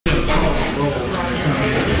roll when they come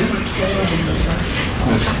in.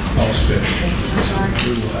 Miss Allsted.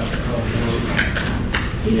 We will have to call for.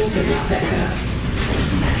 He doesn't look that good.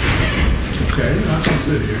 Okay, I can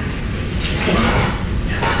sit here. It's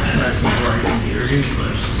nice and bright in here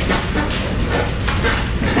anyway.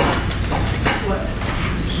 What?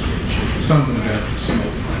 Something about the smoke.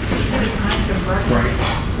 You said it's nice and bright.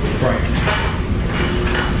 Bright.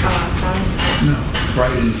 Oh, outside? No, it's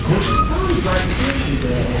bright in the courtroom. It's always bright here.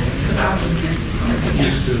 Because I'm here. I'm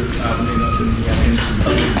used to it. I've been up in some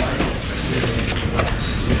blue light.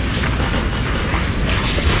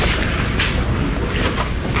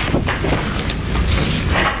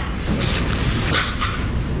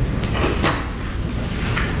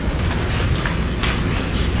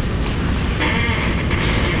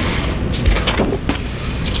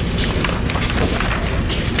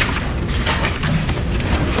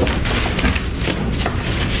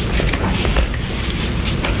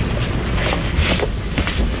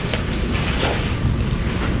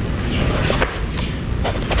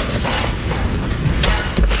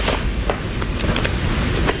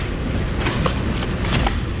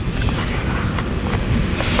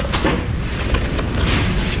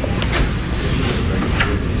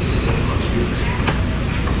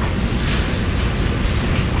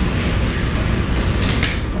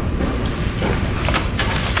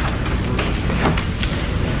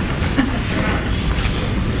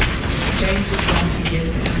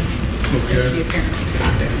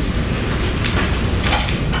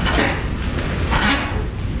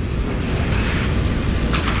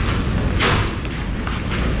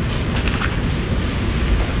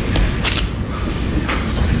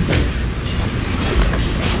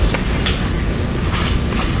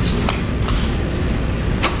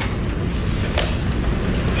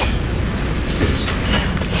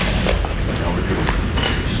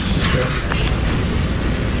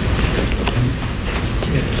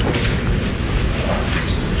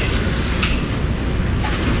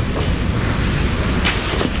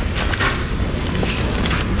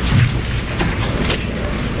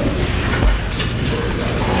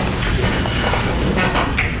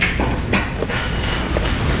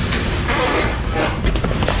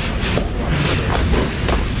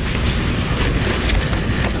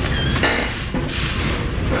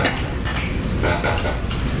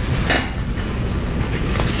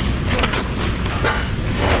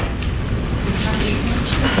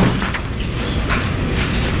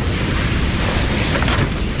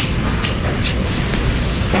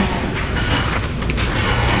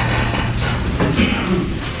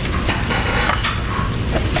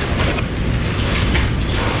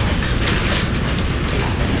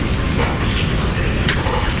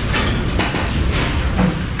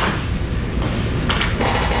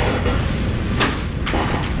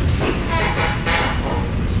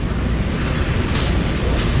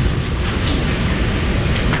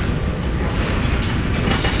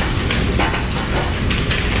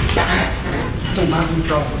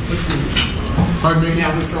 Pardon me? May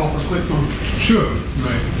I withdraw for a quick moment? Sure,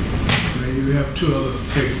 right. You have two other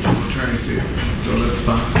attorneys here, so that's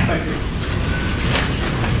fine. Thank you.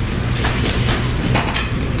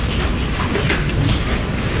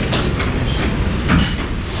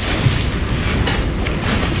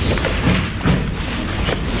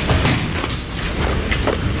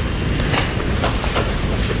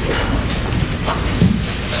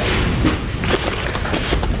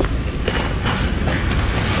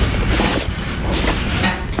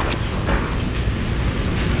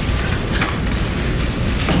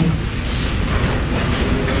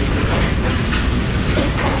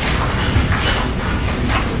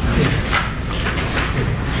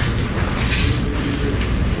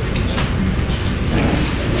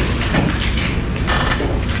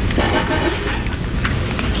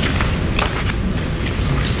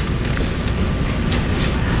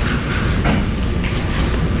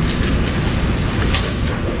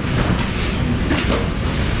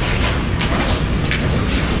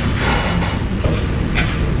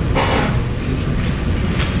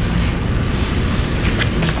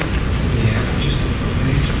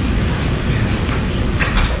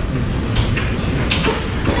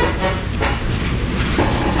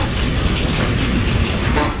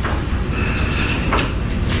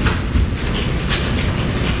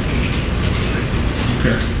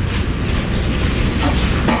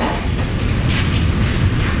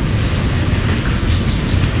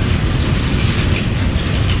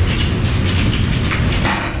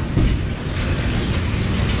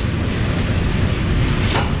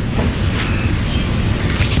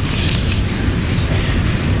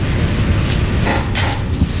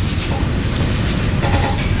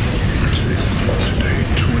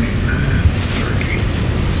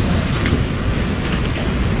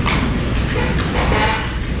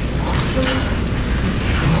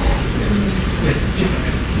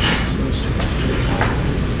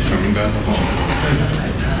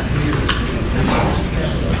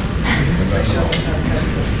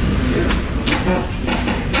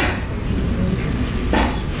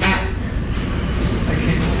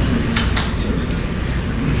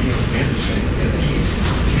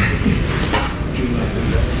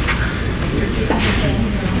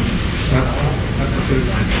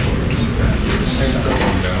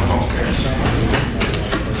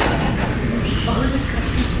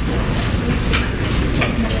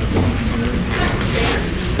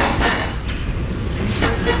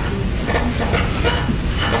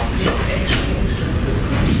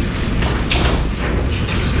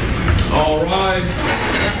 All right.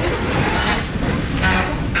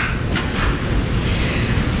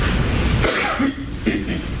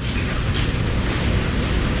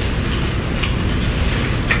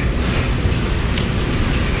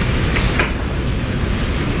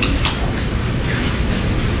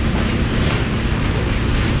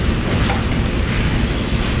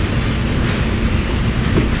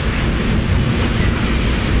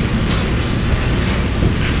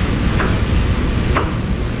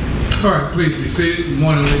 All right, please be seated. Good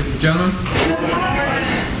morning, ladies and gentlemen.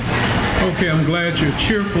 Okay, I'm glad you're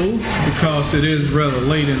cheerful because it is rather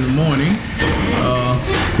late in the morning,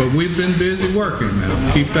 but we've been busy working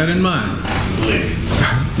now. Keep that in mind.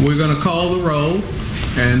 We're going to call the roll,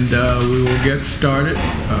 and we will get started.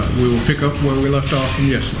 We will pick up where we left off from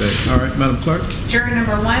yesterday. All right, Madam Clerk. Juror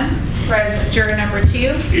number 1. Present. Juror number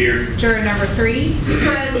 2. Here. Juror number 3.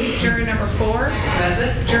 Present. Juror number 4.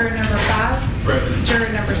 Present. Juror number 5. Present. Juror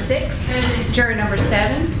number 6. Present. Juror number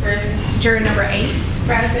 7. Present. Juror number 8.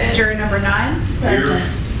 Present. Juror number 9. Here.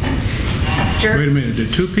 Wait a minute.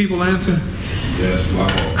 Did 2 people answer? Yes, my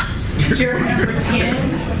fault. Juror number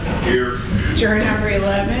 10. Here. Juror number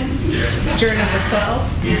 11. Juror number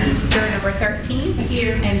 12. Juror number 13.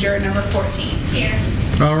 Here. And juror number 14. Here.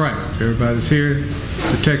 All right, everybody's here.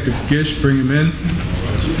 Detective Gish, bring him in.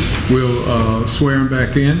 We'll swear him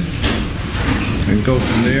back in and go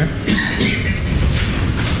from there.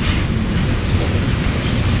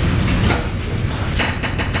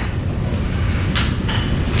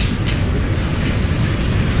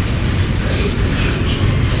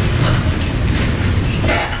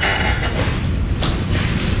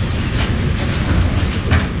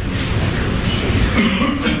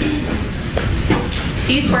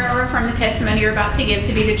 Do you swear or affirm the testimony you're about to give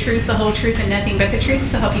to be the truth, the whole truth, and nothing but the truth,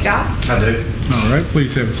 so help you God? I do. All right,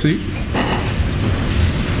 please have a seat.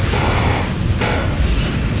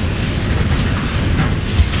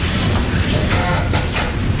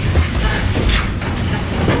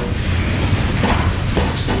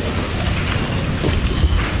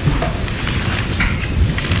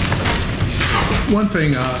 One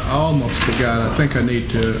thing I almost forgot, I think I need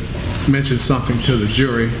to mention something to the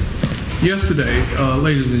jury. Yesterday,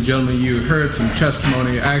 ladies and gentlemen, you heard some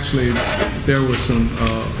testimony. Actually, there were some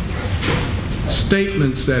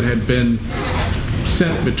statements that had been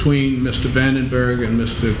sent between Mr. Vandenburg and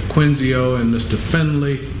Mr. Quinzio and Mr.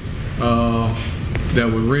 Finley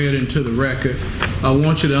that were read into the record. I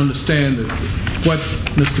want you to understand that what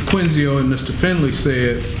Mr. Quinzio and Mr. Finley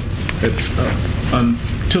said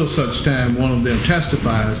until such time one of them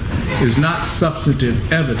testifies is not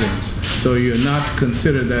substantive evidence. So you're not to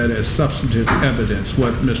consider that as substantive evidence,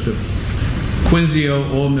 what Mr. Quinzio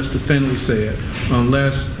or Mr. Finley said,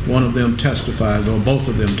 unless one of them testifies or both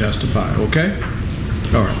of them testify, okay?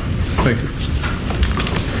 All right, thank you.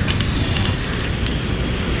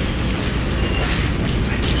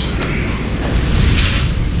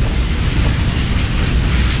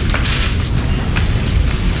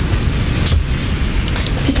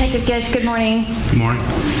 Detective Gish, good morning. Good morning.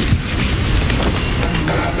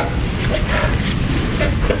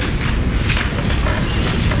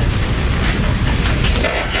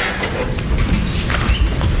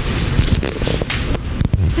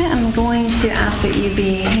 I'm going to ask that you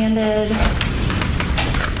be handed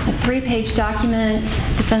a 3-page document.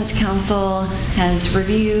 Defense counsel has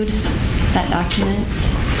reviewed that document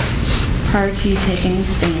prior to you taking the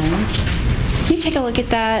stand. Can you take a look at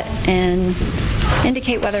that and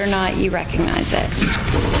indicate whether or not you recognize it?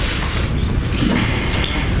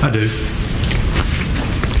 I do.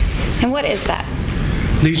 And what is that?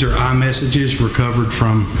 These are iMessages recovered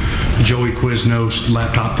from Joey Quizno's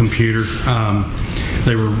laptop computer.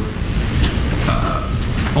 They were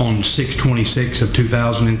on 6/26 of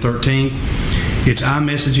 2013. It's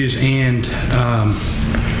iMessages and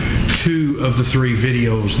 2 of the 3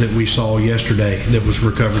 videos that we saw yesterday that was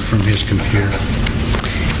recovered from his computer.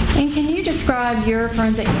 And can you describe your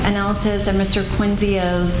forensic analysis of Mr.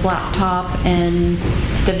 Quinzio's laptop and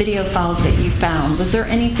the video files that you found? Was there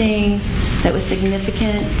anything that was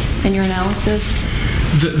significant in your analysis?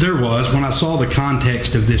 There was. When I saw the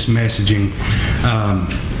context of this messaging,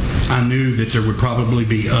 I knew that there would probably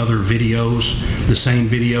be other videos, the same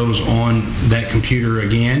videos on that computer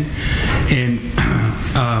again. And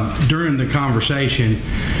During the conversation,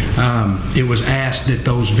 it was asked that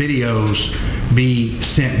those videos be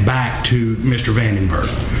sent back to Mr. Vandenburg.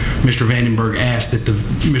 Mr. Vandenburg asked that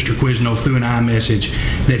Mr. Quizno, through an iMessage,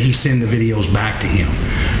 that he send the videos back to him.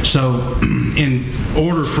 So in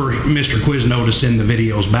order for Mr. Quizno to send the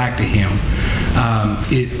videos back to him,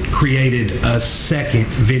 it created a second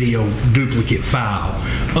video duplicate file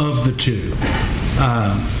of the two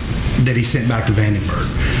that he sent back to Vandenburg.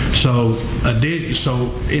 So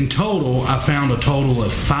in total, I found a total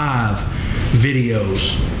of 5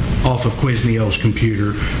 videos off of Quizneo's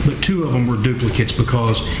computer, but 2 of them were duplicates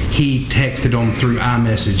because he texted them through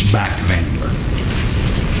iMessage back to Vandenburg.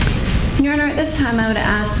 Your Honor, at this time I would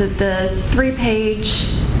ask that the 3-page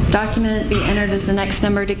document be entered as the next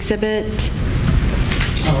numbered exhibit.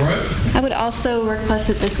 All right. I would also request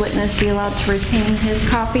that this witness be allowed to retain his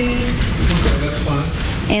copy. Okay, that's fine.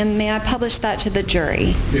 And may I publish that to the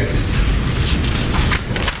jury? Yes.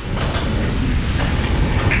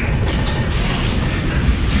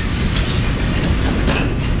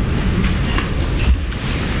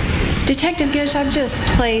 Detective Gish, I've just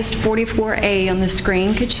placed 44A on the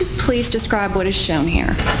screen. Could you please describe what is shown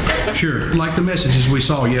here? Sure. Like the messages we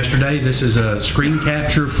saw yesterday, this is a screen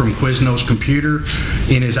capture from Quizno's computer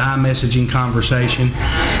in his iMessaging conversation.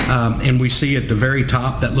 And we see at the very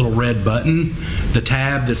top that little red button, the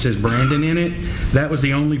tab that says Brandon in it. That was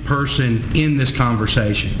the only person in this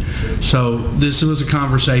conversation. So this was a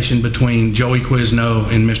conversation between Joey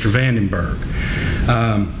Quizno and Mr. Vandenburg.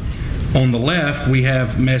 On the left, we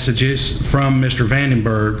have messages from Mr.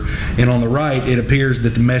 Vandenburg, and on the right, it appears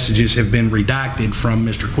that the messages have been redacted from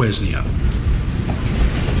Mr. Quizno.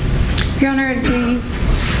 Your Honor,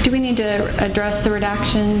 do we need to address the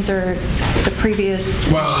redactions or the previous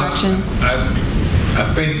instruction?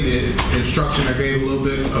 I think the instruction I gave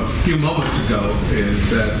a few moments ago is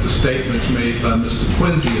that the statements made by Mr.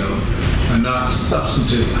 Quinzio are not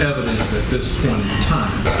substantive evidence at this point in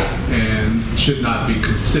time and should not be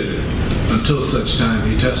considered until such time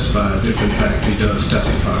he testifies, if in fact he does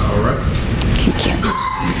testify. All right? Thank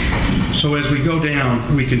you. So as we go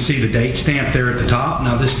down, we can see the date stamp there at the top.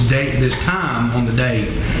 Now this time on the date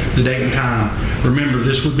and time, remember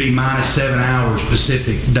this would be -7 hours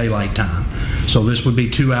Pacific Daylight Time. So this would be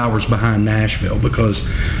 2 hours behind Nashville because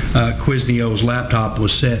Quizneo's laptop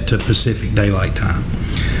was set to Pacific Daylight Time.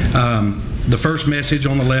 The first message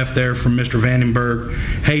on the left there from Mr. Vandenburg,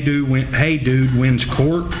 hey dude, wins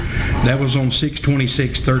court. That was on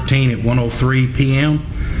 6/26/13 at 1:03 p.m.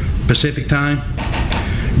 Pacific Time.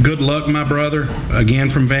 Good luck, my brother. Again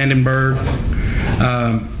from Vandenburg.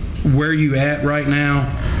 Where you at right now?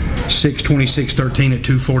 6/26/13 at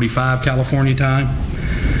 2:45 California time.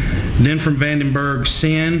 Then from Vandenburg,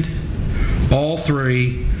 send all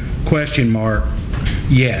 3, ?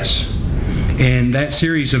 Yes. And that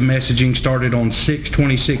series of messaging started on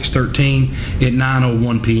 6/26/13 at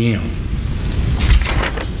 9:01 p.m.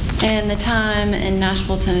 And the time in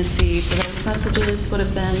Nashville, Tennessee for those messages would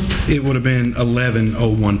have been? It would have been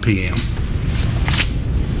 11:01 p.m.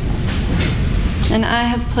 And I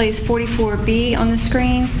have placed 44B on the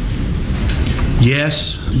screen.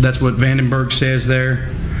 Yes, that's what Vandenburg says there.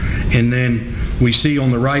 And then we see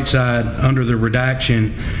on the right side, under the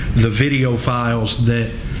redaction, the video files that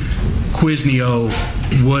Quizno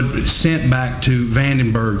would sent back to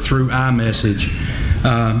Vandenburg through iMessage.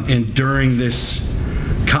 And during this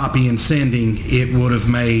copy and sending, it would have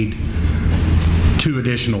made 2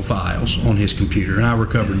 additional files on his computer. And I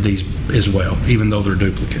recovered these as well, even though they're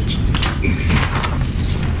duplicates.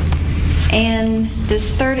 And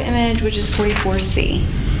this third image, which is 44C.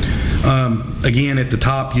 Again, at the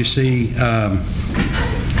top, you see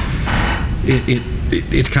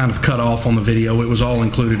it's kind of cut off on the video. It was all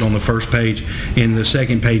included on the first page. And the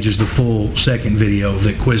second page is the full second video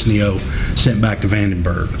that Quizno sent back to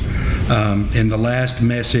Vandenburg. And the last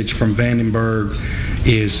message from Vandenburg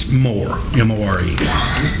is more, M-O-R-E.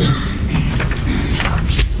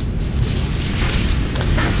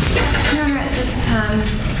 Your Honor, at this time,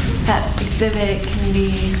 that exhibit can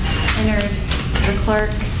be entered to the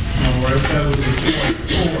clerk. All right, that was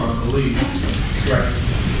 44, I believe. Right,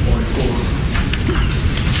 44.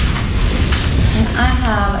 And I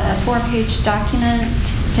have a 4-page document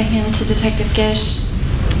to hand to Detective Gish.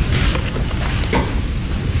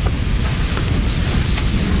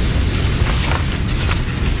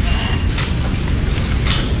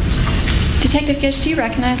 Detective Gish, do you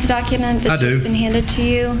recognize the document that's just been handed to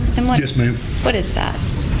you? And what, Yes, ma'am. What is that?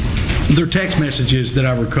 They're text messages that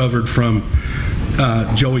I recovered from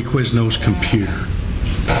Joey Quizno's computer.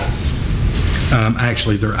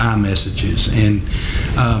 Actually, they're iMessages. And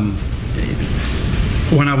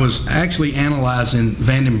when I was actually analyzing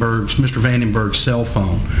Mr. Vandenburg's cell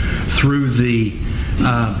phone through the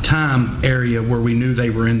time area where we knew they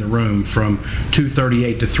were in the room from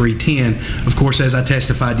 2:38 to 3:10, of course, as I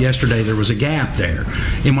testified yesterday, there was a gap there.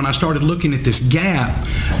 And when I started looking at this gap,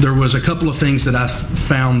 there was a couple of things that I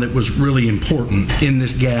found that was really important in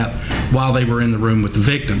this gap while they were in the room with the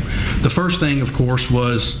victim. The first thing, of course,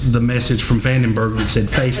 was the message from Vandenburg that said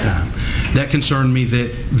FaceTime. That concerned me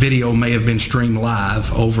that video may have been streamed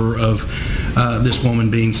live over of this woman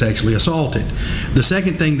being sexually assaulted. The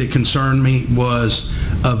second thing that concerned me was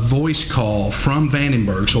a voice call from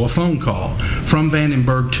Vandenburg, so a phone call from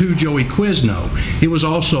Vandenburg to Joey Quizno. It was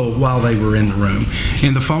also while they were in the room,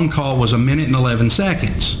 and the phone call was 1 minute and 11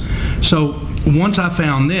 seconds. So once I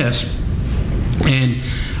found this, and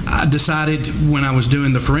I decided when I was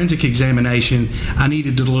doing the forensic examination, I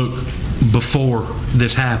needed to look before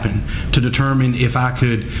this happened to determine if I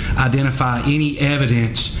could identify any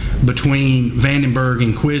evidence between Vandenburg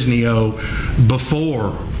and Quizno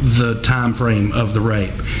before the time frame of the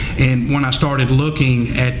rape. And when I started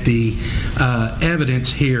looking at the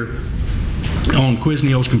evidence here on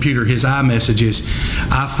Quizno's computer, his iMessages,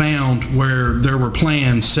 I found where there were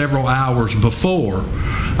plans several hours before.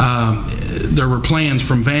 There were plans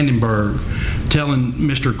from Vandenburg telling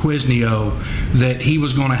Mr. Quizno that he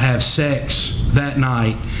was going to have sex that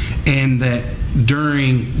night, and that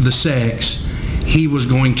during the sex he was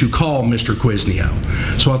going to call Mr. Quizno.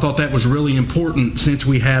 So I thought that was really important, since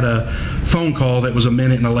we had a phone call that was 1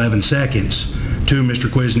 minute and 11 seconds to Mr.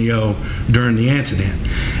 Quizno during the incident.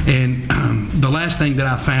 And the last thing that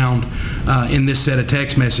I found in this set of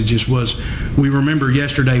text messages was, we remember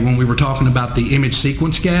yesterday when we were talking about the image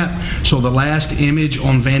sequence gap. So the last image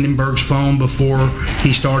on Vandenberg's phone before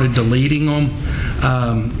he started deleting them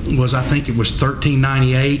was, I think it was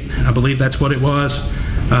 1398. I believe that's what it was.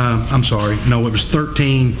 I'm sorry. No, it was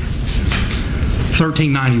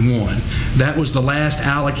 1391. That was the last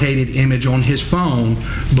allocated image on his phone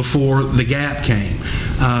before the gap came.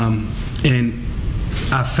 And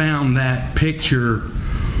I found that picture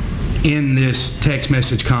in this text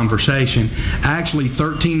message conversation. Actually,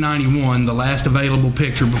 1391, the last available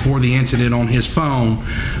picture before the incident on his phone,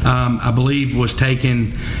 I believe was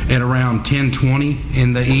taken at around 10:20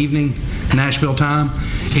 in the evening, Nashville time,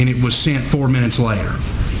 and it was sent 4 minutes later.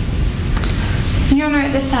 Your Honor,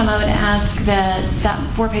 at this time I would ask that that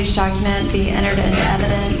 4-page document be entered into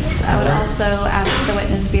evidence. I would also ask that the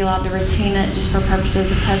witness be allowed to retain it just for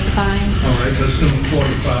purposes of testifying. All right, let's do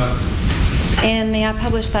 45. And may I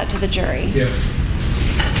publish that to the jury? Yes.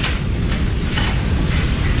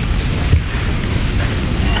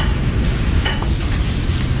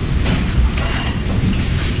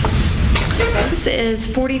 This is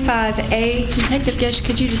 45A. Detective Gish,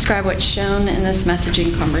 could you describe what's shown in this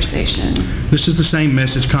messaging conversation? This is the same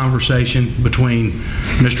message conversation between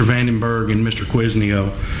Mr. Vandenburg and Mr.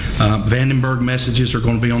 Quizno. Vandenburg messages are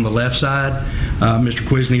going to be on the left side. Mr.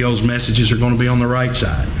 Quizno's messages are going to be on the right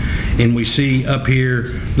side. And we see up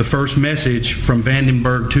here the first message from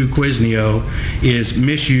Vandenburg to Quizno is,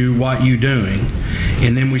 "Miss you, what you doing?"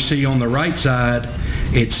 And then we see on the right side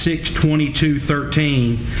at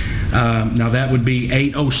 6:22:13, now that would be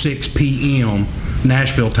 8:06 p.m.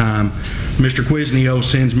 Nashville time, Mr. Quizno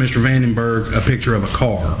sends Mr. Vandenburg a picture of a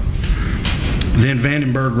car. Then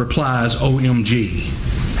Vandenburg replies, "OMG."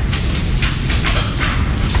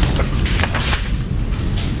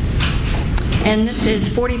 And this is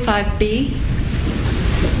 45B.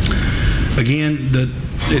 Again,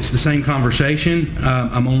 it's the same conversation.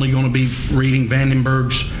 I'm only going to be reading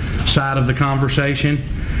Vandenberg's side of the conversation.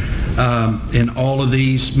 And all of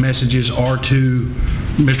these messages are to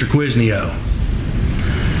Mr. Quizno.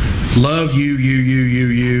 "Love you,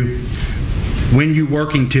 you. When you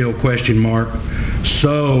working till, ?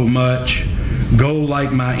 So much. Go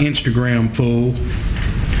like my Instagram, fool.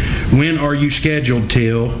 When are you scheduled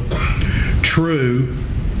till? True.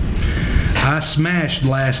 I smashed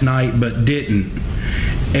last night but didn't.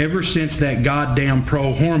 Ever since that goddamn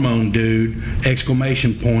pro-hormone dude, !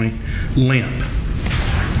 Limp."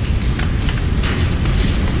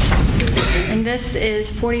 And this is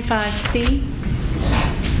 45C.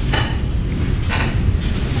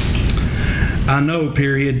 "I know,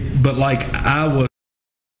 period, but like I was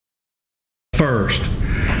first.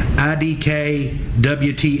 IDK,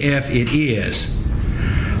 WTF it is.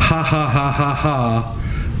 Ha ha ha ha ha."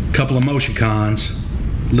 Couple of emoticons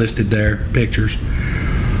listed there, pictures.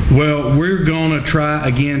 "Well, we're gonna try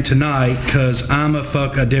again tonight, 'cause I'ma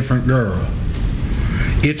fuck a different girl.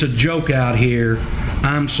 It's a joke out here.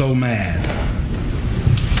 I'm so mad."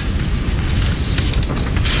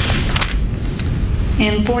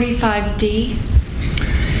 And 45D.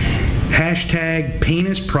 hashtag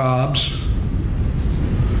penis probs.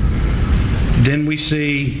 Then we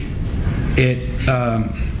see at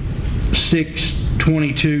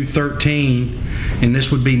 6/22/13, and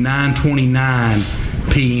this would be 9:29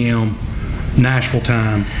 p.m. Nashville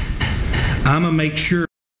time. I'm gonna make sure.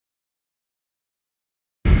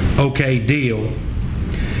 Okay, deal.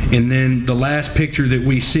 And then the last picture that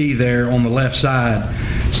we see there on the left side,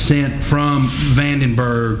 sent from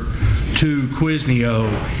Vandenburg to Quisneo,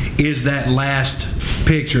 is that last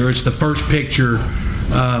picture. It's the first picture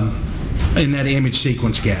in that image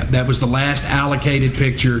sequence gap. That was the last allocated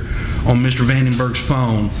picture on Mr. Vandenberg's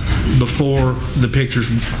phone before the pictures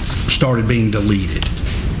started being deleted.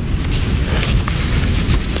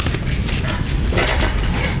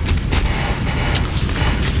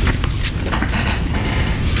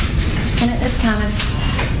 And at this time,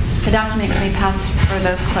 the document can be passed for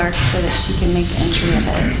the clerk so that she can make entry of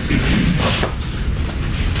it.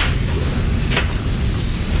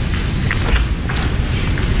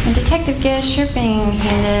 And Detective Gish, you're being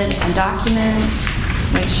handed a document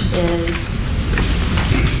which is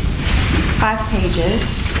 5 pages.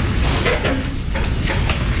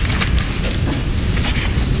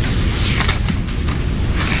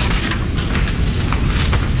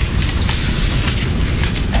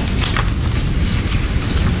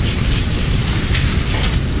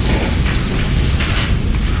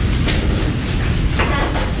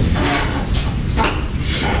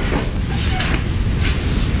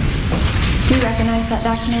 Do you recognize that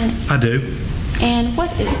document? I do. And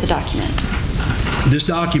what is the document? This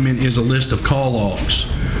document is a list of call logs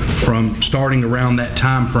from starting around that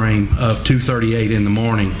time frame of 2:38 in the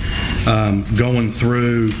morning, going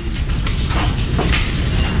through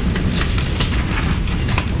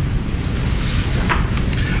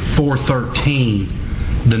 (4:13)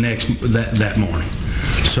 that morning.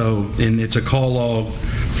 So, and it's a call log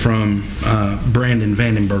from Brandon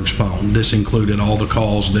Vandenberg's phone. This included all the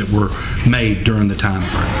calls that were made during the time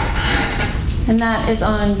frame. And that is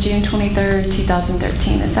on June 23rd,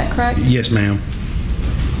 2013. Is that correct? Yes, ma'am.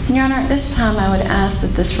 And Your Honor, at this time, I would ask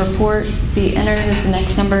that this report be entered as the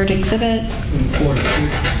next numbered exhibit.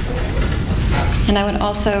 46. And I would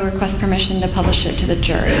also request permission to publish it to the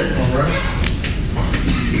jury. All right.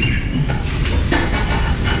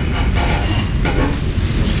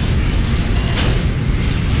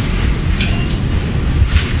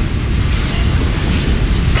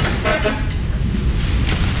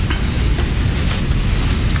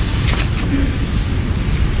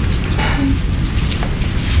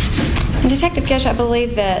 And Detective Gish, I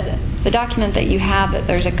believe that the document that you have, that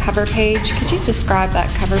there's a cover page. Could you describe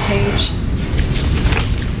that cover page?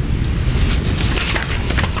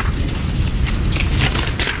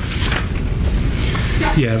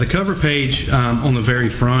 Yeah, the cover page on the very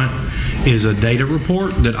front is a data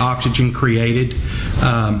report that Oxygen created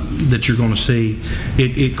that you're going to see.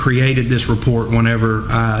 It created this report whenever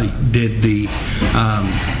I did the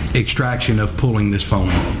extraction of pulling this phone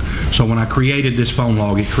log. So when I created this phone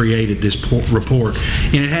log, it created this report,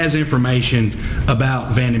 and it has information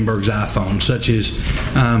about Vandenberg's iPhone, such as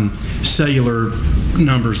cellular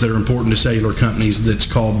numbers that are important to cellular companies. That's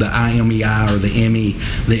called the IMEI or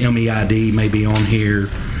the MEID may be on here.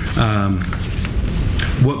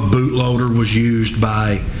 What bootloader was used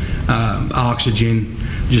by Oxygen.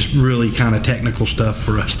 Just really kind of technical stuff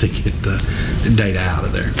for us to get the data out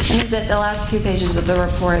of there. And is it the last 2 pages of the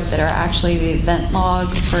report that are actually the event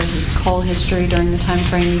log for his call history during the time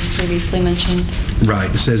frame you previously mentioned? Right.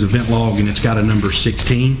 It says event log, and it's got a number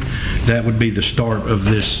 16. That would be the start of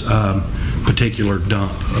this particular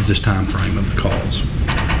dump of this time frame of the calls.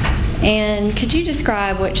 And could you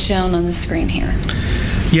describe what's shown on the screen here?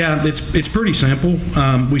 Yeah, it's pretty simple.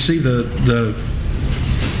 We see the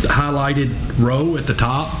highlighted row at the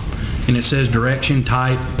top, and it says direction,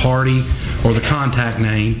 type, party, or the contact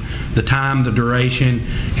name, the time, the duration,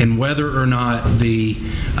 and whether or not the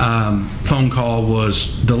phone call was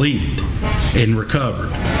deleted and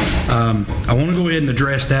recovered. I want to go ahead and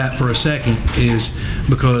address that for a second, is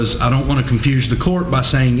because I don't want to confuse the court by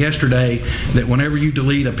saying yesterday that whenever you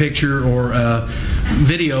delete a picture or a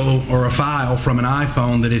video or a file from an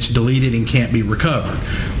iPhone that it's deleted and can't be recovered.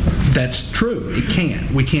 That's true. It can't.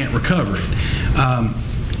 We can't recover it.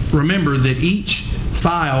 Remember that each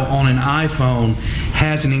file on an iPhone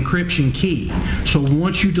has an encryption key. So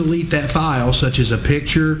once you delete that file, such as a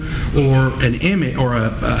picture or an image or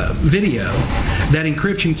a video, that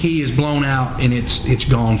encryption key is blown out and it's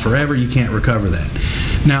gone forever. You can't recover that.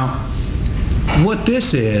 Now, what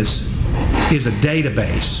this is a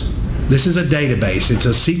database. This is a database. It's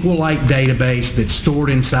a SQLite database that's stored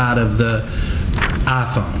inside of the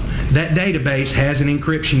iPhone. that database has an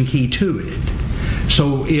encryption key to it.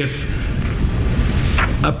 So if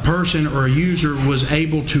a person or a user was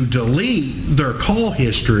able to delete their call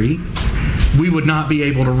history, we would not be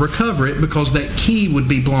able to recover it because that key would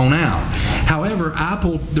be blown out. However,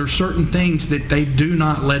 Apple, there's certain things that they do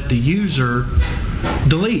not let the user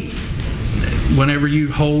delete. Whenever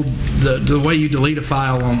you hold, the way you delete a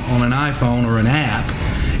file on an iPhone or an app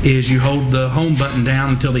is you hold the home button down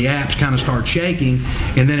until the apps kind of start shaking,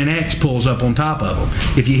 and then an X pulls up on top of them.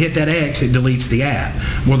 If you hit that X, it deletes the app.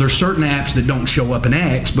 Well, there's certain apps that don't show up an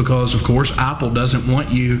X because, of course, Apple doesn't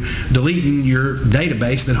want you deleting your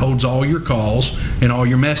database that holds all your calls and all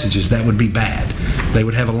your messages. That would be bad. They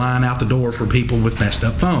would have a line out the door for people with messed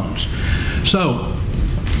up phones. So,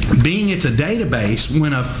 being it's a database,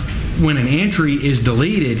 when an entry is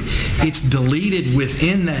deleted, it's deleted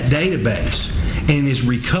within that database and is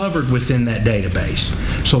recovered within that database.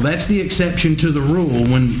 So that's the exception to the rule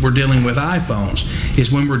when we're dealing with iPhones,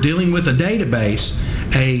 is when we're dealing with a database,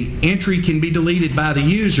 a entry can be deleted by the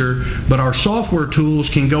user, but our software tools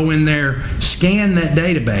can go in there, scan that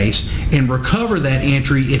database, and recover that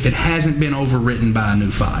entry if it hasn't been overwritten by a new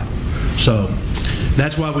file. So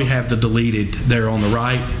that's why we have the deleted there on the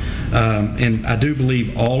right. And I do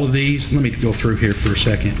believe all of these, let me go through here for a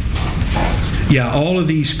second. Yeah, all of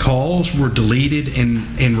these calls were deleted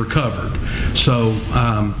and recovered. So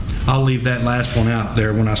I'll leave that last one out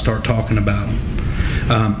there when I start talking about them.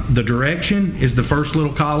 The direction is the first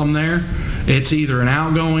little column there. It's either an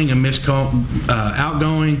outgoing, a missed call,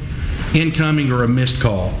 outgoing, incoming, or a missed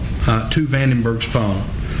call to Vandenburg's phone.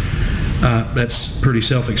 That's pretty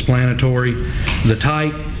self-explanatory. The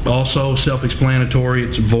type, also self-explanatory.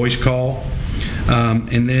 It's a voice call.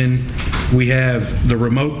 And then we have the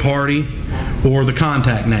remote party or the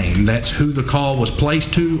contact name. That's who the call was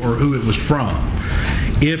placed to or who it was from.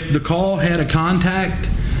 If the call had a contact,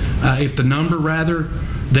 if the number rather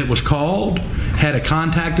that was called had a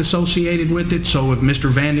contact associated with it, so if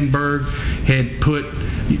Mr. Vandenburg had put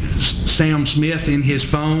Sam Smith in his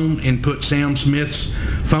phone and put Sam Smith's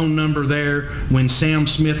phone number there, when Sam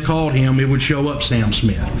Smith called him, it would show up Sam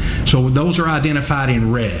Smith. So those are identified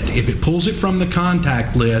in red. If it pulls it from the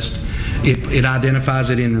contact list, it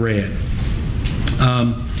identifies it in red.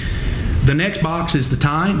 The next box is the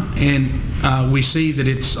time, and we see that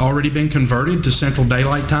it's already been converted to Central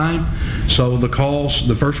Daylight Time. So the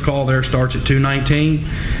first call there starts at 2:19,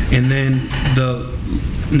 and then the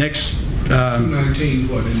next 2:19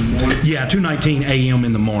 what, in the morning? Yeah, 2:19 a.m.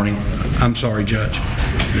 in the morning. I'm sorry, Judge.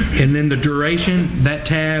 And then the duration, that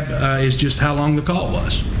tab is just how long the call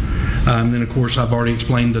was. And then, of course, I've already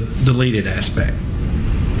explained the deleted aspect.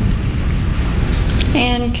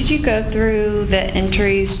 And could you go through the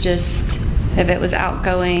entries, just if it was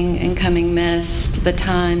outgoing, incoming, missed, the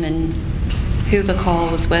time, and who the call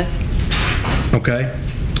was with? Okay.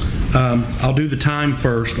 I'll do the time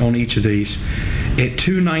first on each of these. At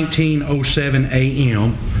 2:19:07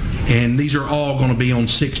 a.m., and these are all going to be on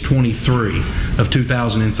 6/23 of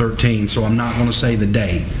 2013, so I'm not going to say the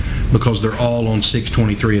date because they're all on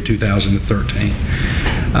 6/23 of 2013.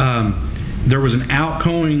 There was an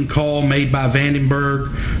outgoing call made by Vandenburg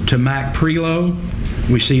to Mac Prelo.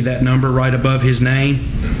 We see that number right above his name,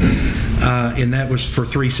 and that was for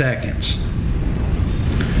 3 seconds.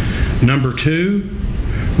 Number 2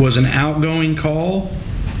 was an outgoing call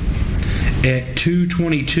at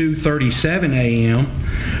 2:22:37 a.m.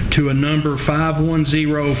 to a number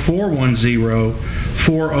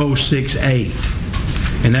 510-410-4068,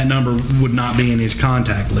 and that number would not be in his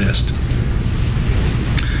contact list.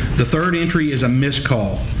 The third entry is a missed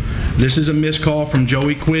call. This is a missed call from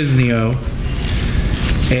Joey Quiznio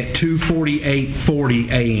at 2:48:40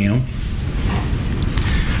 a.m.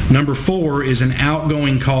 Number 4 is an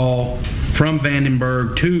outgoing call from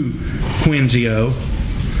Vandenburg to Quinzio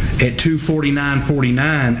at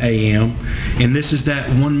 2:49:49 a.m. And this is that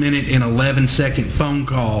 1 minute and 11 second phone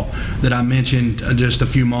call that I mentioned just a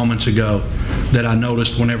few moments ago that I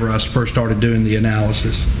noticed whenever I first started doing the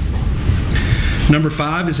analysis. Number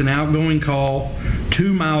 5 is an outgoing call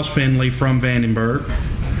to Miles Finley from Vandenburg,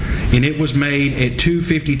 and it was made at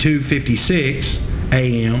 2:52:56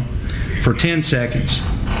 a.m. for 10 seconds.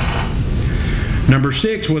 Number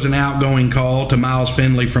 6 was an outgoing call to Miles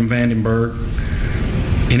Finley from Vandenburg,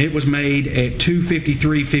 and it was made at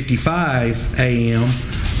 2:53:55 a.m.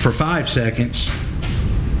 for 5 seconds.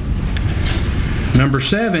 Number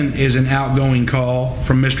 7 is an outgoing call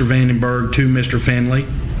from Mr. Vandenburg to Mr. Finley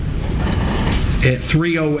at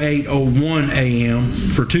 3:08:01 a.m.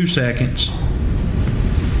 for 2 seconds.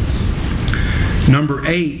 Number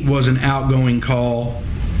 8 was an outgoing call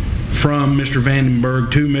from Mr. Vandenburg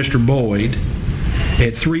to Mr. Boyd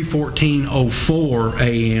at 3:14:04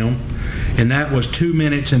 a.m., and that was 2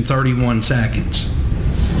 minutes and 31 seconds.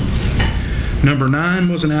 Number 9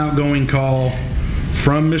 was an outgoing call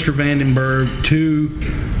from Mr. Vandenburg to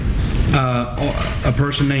a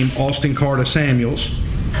person named Austin Carter Samuels.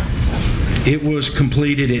 It was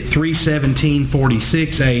completed at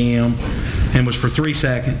 3:17:46 a.m. and was for 3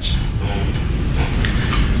 seconds.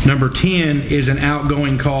 Number 10 is an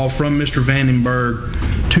outgoing call from Mr. Vandenburg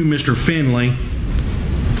to Mr. Finley.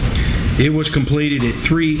 It was completed at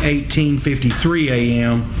 3:18:53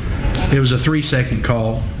 a.m. It was a 3-second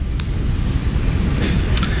call.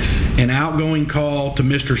 An outgoing call to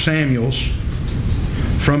Mr. Samuels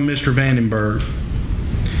from Mr. Vandenburg.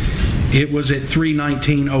 It was at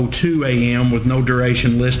 3:19:02 a.m. with no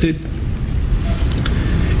duration listed.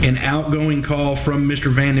 An outgoing call from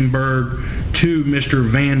Mr. Vandenburg to Mr.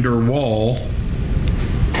 Vander Wall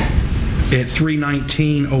at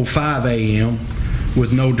 3:19:05 a.m.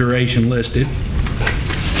 with no duration listed.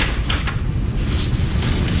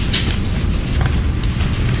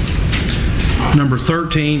 Number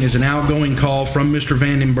 13 is an outgoing call from Mr.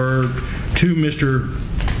 Vandenburg to Mr.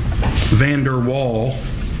 Vander Wall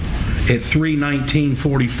at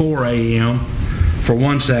 3:19:44 a.m. for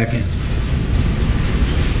 1 second.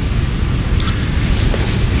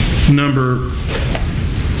 Number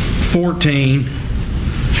 14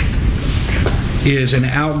 is an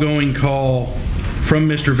outgoing call from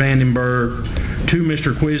Mr. Vandenburg to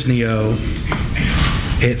Mr. Quisneo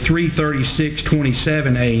at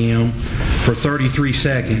 3:36:27 a.m. for 33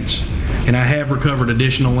 seconds. And I have recovered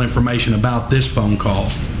additional information about this phone call.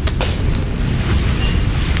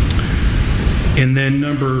 And then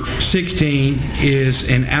number 16 is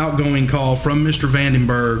an outgoing call from Mr.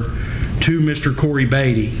 Vandenburg to Mr. Cory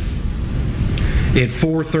Batey at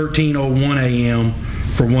 4:13:01 a.m.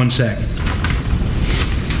 for 1 second.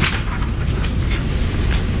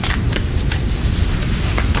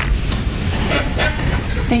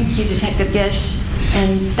 Thank you, Detective Gish.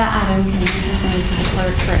 And that item can be presented to the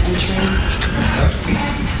clerk for entry.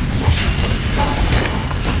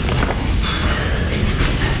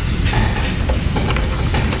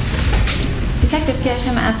 Detective Gish,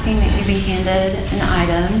 I'm asking that you be handed an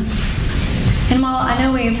item. And while I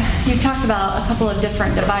know you've talked about a couple of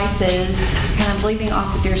different devices, kind of leading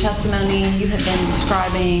off with your testimony, you have been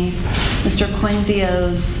describing Mr.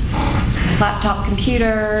 Quinzio's laptop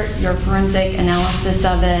computer, your forensic analysis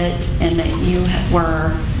of it, and that you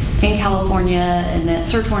were in California and that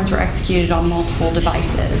search warrants were executed on multiple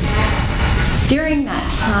devices. During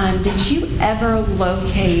that time, did you ever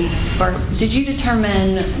locate or did you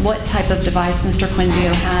determine what type of device Mr.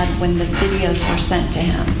 Quinzio had when the videos were sent to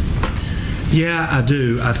him? Yeah, I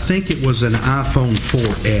do. I think it was an iPhone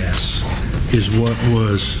 4S is what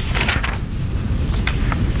was...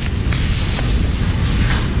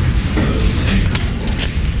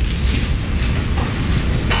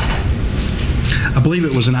 I believe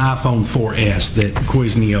it was an iPhone 4S that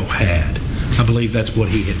Quisneo had. I believe that's what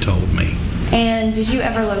he had told me. And did you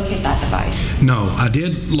ever locate that device? No, I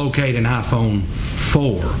did locate an iPhone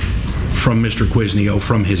 4 from Mr. Quisneo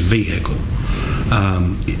from his vehicle.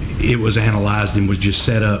 It was analyzed and was just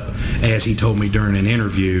set up, as he told me during an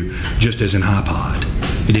interview, just as an iPod.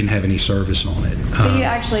 It didn't have any service on it. So you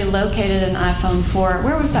actually located an iPhone 4.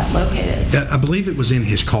 Where was that located? I believe it was in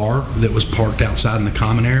his car that was parked outside in the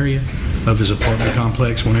common area of his apartment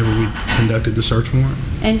complex whenever we conducted the search warrant.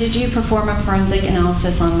 And did you perform a forensic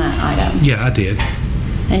analysis on that item? Yeah, I did.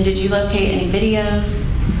 And did you locate any videos?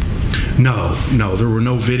 No, there were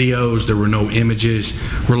no videos, there were no images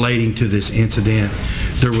relating to this incident.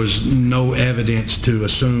 There was no evidence to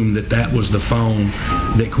assume that that was the phone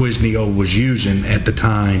that Quisneo was using at the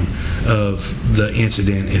time of the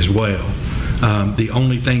incident as well. The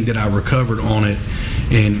only thing that I recovered on it,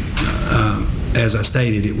 and as I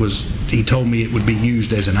stated, he told me it would be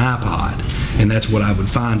used as an iPod, and that's what I would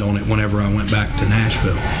find on it whenever I went back to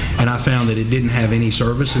Nashville. And I found that it didn't have any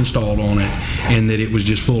service installed on it, and that it was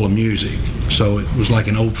just full of music. So it was like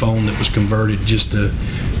an old phone that was converted just to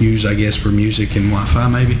use, I guess, for music and Wi-Fi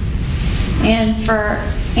maybe. And for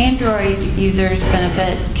Android users'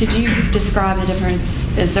 benefit, could you describe the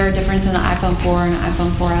difference? Is there a difference in the iPhone 4 and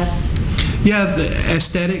iPhone 4S? Yeah, the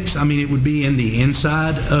aesthetics, I mean, it would be in the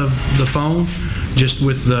inside of the phone, just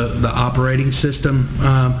with the operating system,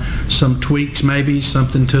 some tweaks maybe,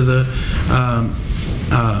 something to the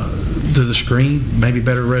to the screen, maybe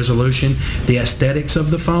better resolution. The aesthetics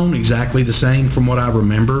of the phone, exactly the same from what I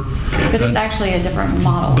remember. But it's actually a different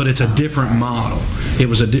model. But it's a different model. It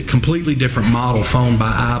was a completely different model phone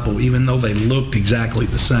by Apple, even though they looked exactly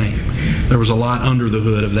the same. There was a lot under the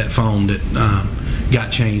hood of that phone that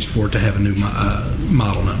got changed for it to have a new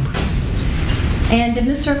model number. And did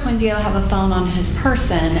Mr. Quinzio have a phone on his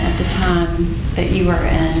person at the time that you were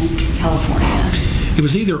in California? It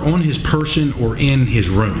was either on his person or in his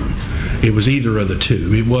room. It was either of the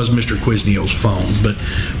two. It was Mr. Quinzio's phone, but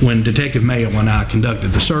when Detective Mayo and I conducted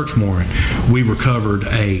the search warrant, we recovered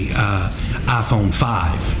a iPhone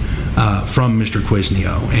 5 from Mr.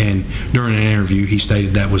 Quinzio, and during an interview, he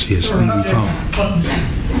stated that was his new phone.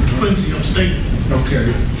 Quinzio statement.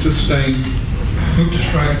 Okay, sustained. Move to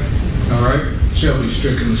strike. All right, shall be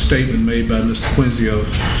stricken. The statement made by Mr. Quinzio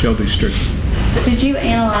shall be stricken. Did you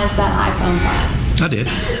analyze that iPhone 5? I did.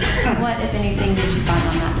 What, if anything, did you find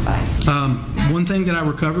on that device? One thing that I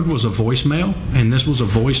recovered was a voicemail, and this was a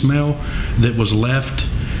voicemail that was left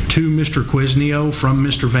to Mr. Quinzio from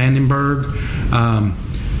Mr. Vandenburg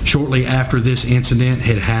shortly after this incident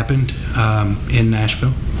had happened in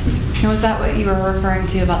Nashville. And was that what you were referring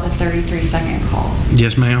to about the 33-second call?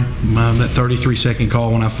 Yes, ma'am. That 33-second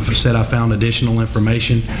call when I said I found additional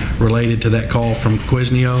information related to that call from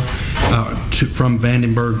Quinzio, from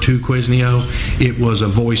Vandenburg to Quinzio, it was a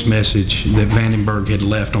voice message that Vandenburg had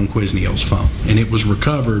left on Quinzio's phone, and it was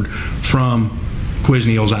recovered from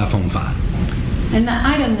Quinzio's iPhone 5. And the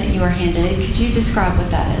item that you were handed, could you describe what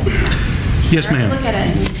that is? Yes, ma'am. Look at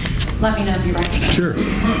it and let me know if you recognize it. Sure.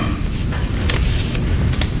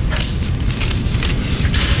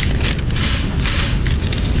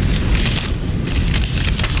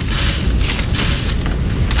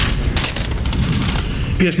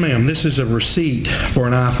 Yes, ma'am. This is a receipt for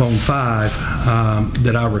an iPhone 5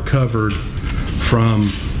 that I recovered from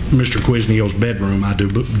Mr. Quinzio's bedroom, I do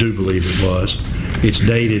believe it was. It's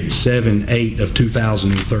dated 7/8 of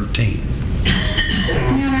 2013. Your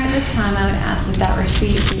Honor, at this time, I would ask that that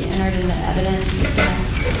receipt be entered into evidence.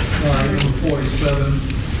 All right, number 47.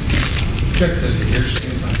 Check this at your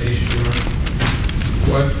same foundation, Your Honor.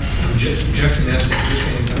 What? Objecting that to your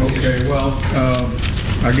same foundation. Okay, well,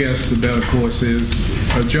 I guess the better course is,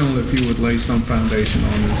 General, if you would lay some foundation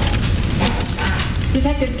on this.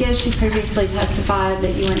 Detective Gish, you previously testified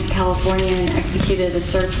that you went to California and executed a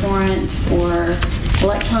search warrant for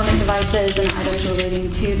electronic devices and items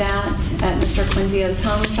relating to that at Mr. Quinzio's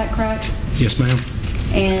home, is that correct? Yes, ma'am.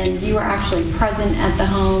 And you were actually present at the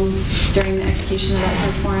home during the execution of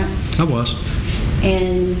that search warrant? I was.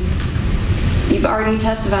 And you've already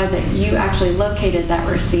testified that you actually located that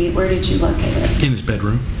receipt. Where did you locate it? In his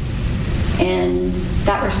bedroom. And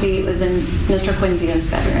that receipt was in Mr. Quinzio's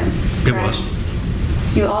bedroom, It correct? was.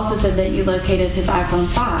 You also said that you located his iPhone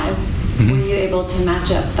 5. Were you able to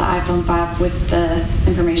match up the iPhone 5 with the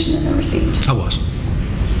information in the receipt? I was.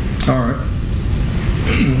 All right.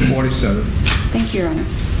 47. Thank you, Your Honor.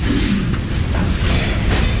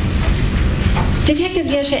 Detective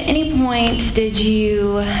Gish, at any point did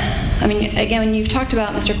you, again, you've talked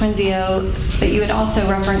about Mr. Quinzio, but you had also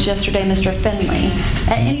referenced yesterday Mr. Finley.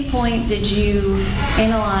 At any point did you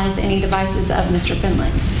analyze any devices of Mr.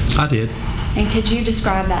 Finley's? I did. And could you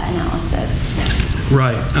describe that analysis?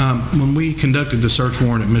 Right. When we conducted the search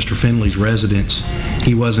warrant at Mr. Finley's residence,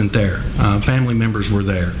 he wasn't there. Family members were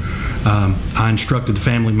there. I instructed the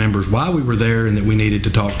family members why we were there and that we needed to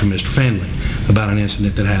talk to Mr. Finley about an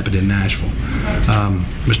incident that happened in Nashville.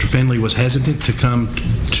 Mr. Finley was hesitant to come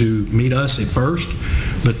to meet us at first,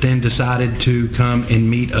 but then decided to come and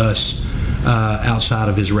meet us outside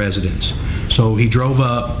of his residence. So he drove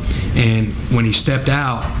up, and when he stepped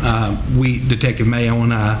out, Detective Mayo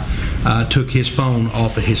and I took his phone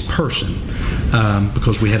off of his person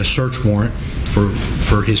because we had a search warrant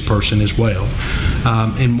for his person as well.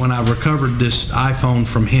 And when I recovered this iPhone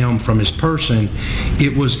from him, from his person,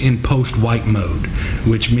 it was in post-wipe mode,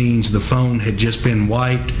 which means the phone had just been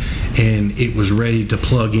wiped and it was ready to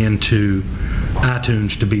plug into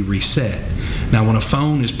iTunes to be reset. Now, when a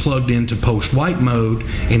phone is plugged into post-wipe mode,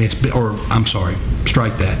 and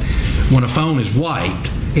strike that. When a phone is wiped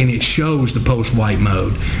and it shows the post-wipe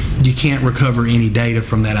mode, you can't recover any data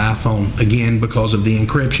from that iPhone again because of the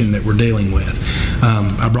encryption that we're dealing with.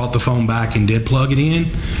 I brought the phone back and did plug it in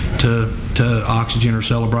to Oxygen or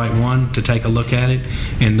Celebrite One to take a look at it,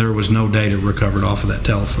 and there was no data recovered off of that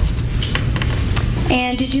telephone.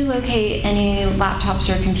 And did you locate any laptops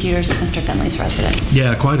or computers at Mr. Finley's residence?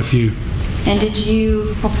 Yeah, quite a few. And did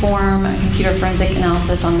you perform a computer forensic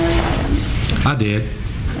analysis on those items? I did.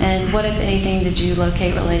 And what, if anything, did you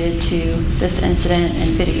locate related to this incident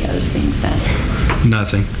and videos being sent?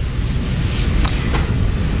 Nothing.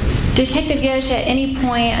 Detective Gish, at any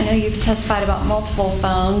point, I know you've testified about multiple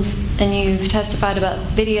phones, and you've testified about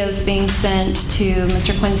videos being sent to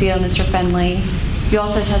Mr. Quinzio and Mr. Fenley. You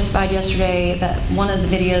also testified yesterday that one of the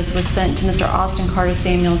videos was sent to Mr. Austin Carter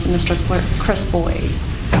Samuels and Mr. Chris Boyd.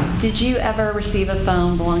 Did you ever receive a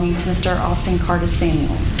phone belonging to Mr. Austin Carter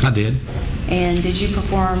Samuels? I did. And did you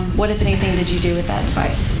perform, what, if anything, did you do with that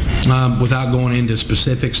device? Without going into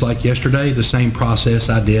specifics like yesterday, the same process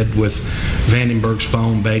I did with Vandenburg's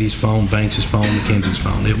phone, Batey's phone, Banks' phone, McKenzie's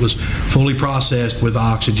phone. It was fully processed with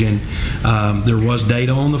oxygen. There was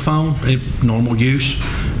data on the phone, normal use,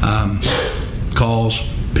 calls,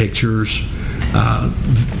 pictures,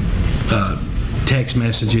 text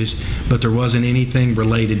messages, but there wasn't anything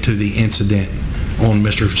related to the incident on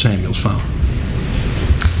Mr. Samuel's phone.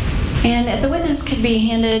 And if the witness could be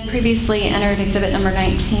handed previously entered exhibit number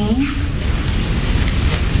 19.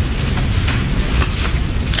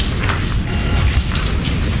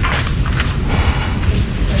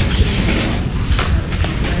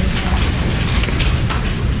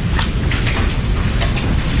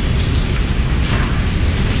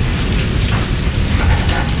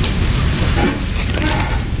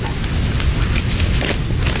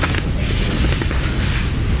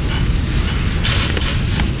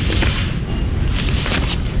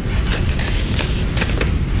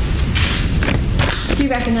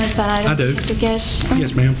 Recognize that item? I do. Detective Gish?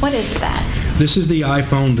 Yes, ma'am. What is that? This is the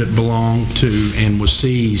iPhone that belonged to and was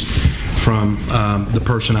seized from the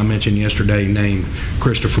person I mentioned yesterday named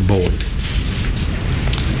Christopher Boyd.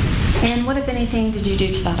 And what, if anything, did you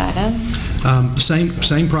do to that item?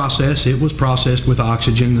 Same process. It was processed with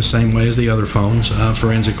oxygen the same way as the other phones,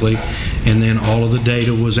 forensically, and then all of the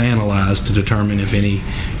data was analyzed to determine if any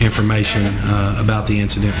information about the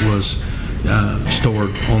incident was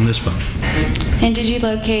stored on this phone. And did you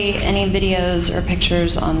locate any videos or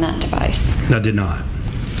pictures on that device? I did not.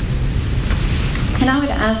 And I would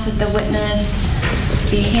ask that the witness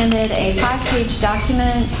be handed a 5-page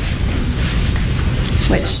document,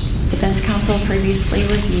 which defense counsel previously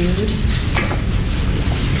reviewed.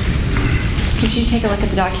 Could you take a look at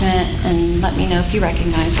the document and let me know if you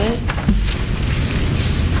recognize it?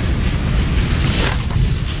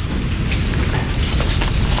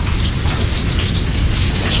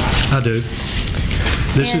 I do.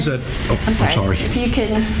 This is a... Oh, I'm sorry. If you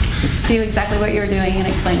can do exactly what you're doing and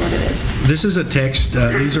explain what it is. This is a text.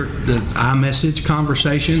 These are the iMessage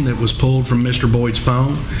conversation that was pulled from Mr. Boyd's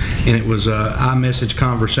phone, and it was iMessage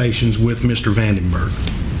conversations with Mr. Vandenburg.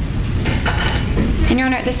 And Your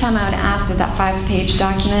Honor, at this time I would ask that that 5-page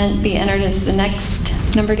document be entered as the next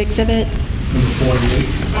numbered exhibit. Number 48.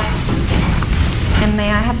 And may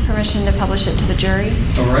I have permission to publish it to the jury?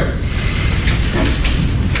 All right.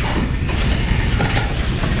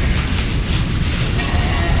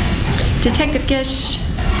 Detective Gish,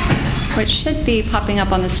 which should be popping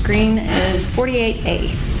up on the screen, is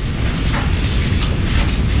 48A.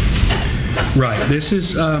 Right. This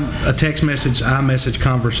is a text message, iMessage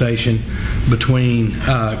conversation between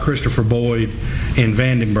Christopher Boyd and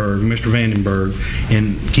Vandenburg, Mr. Vandenburg.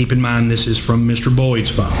 And keep in mind, this is from Mr.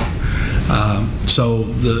 Boyd's phone. So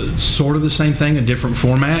the sort of the same thing, a different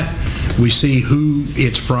format. We see who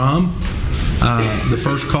it's from. The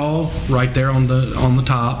first call right there on the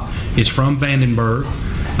top, it's from Vandenburg.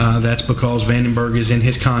 That's because Vandenburg is in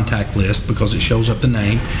his contact list because it shows up the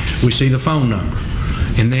name. We see the phone number.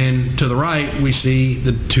 And then to the right, we see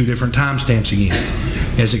the 2 different timestamps again.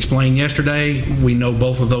 As explained yesterday, we know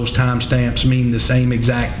both of those timestamps mean the same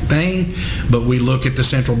exact thing, but we look at the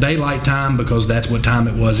Central Daylight Time because that's what time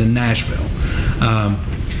it was in Nashville.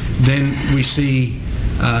 Then we see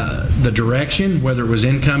the direction, whether it was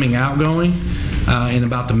incoming, outgoing, in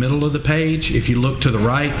about the middle of the page. If you look to the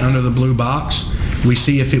right under the blue box, we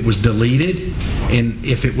see if it was deleted and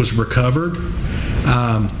if it was recovered.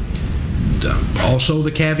 Also,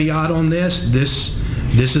 the caveat on this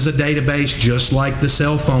is a database just like the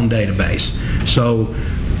cell phone database. So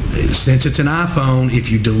since it's an iPhone, if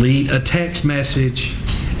you delete a text message,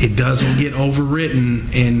 it doesn't get overwritten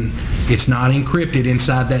and it's not encrypted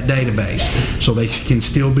inside that database. So they can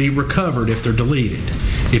still be recovered if they're deleted.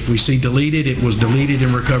 If we see deleted, it was deleted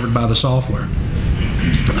and recovered by the software.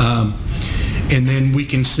 And then we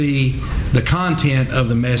can see the content of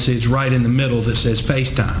the message right in the middle that says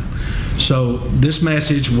FaceTime. So this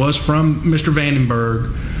message was from Mr.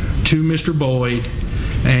 Vandenburg to Mr. Boyd.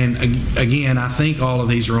 And again, I think all of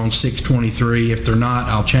these are on 623. If they're not,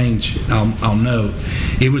 I'll note.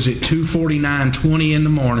 It was at 2:49:20 in the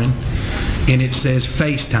morning, and it says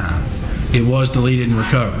FaceTime. It was deleted and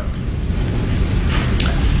recovered.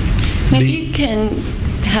 Maybe you can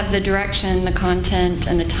have the direction, the content,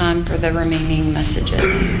 and the time for the remaining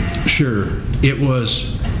messages? Sure. It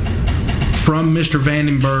was from Mr.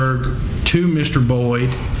 Vandenburg to Mr. Boyd,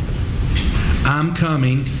 I'm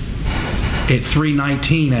coming at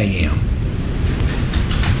 3:19 a.m.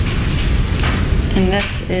 And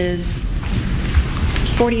this is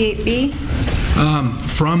 48B?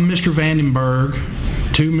 From Mr. Vandenburg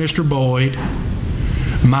to Mr. Boyd,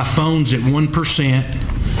 my phone's at 1%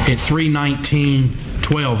 at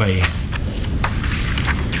 3:19:12 a.m.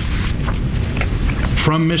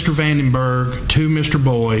 From Mr. Vandenburg to Mr.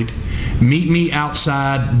 Boyd, meet me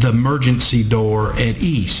outside the emergency door at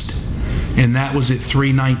East, and that was at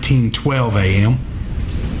 3:19:12 a.m.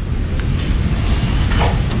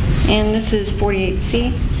 And this is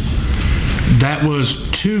 48C? That was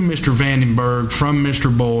to Mr. Vandenburg from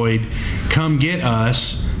Mr. Boyd, come get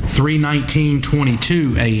us,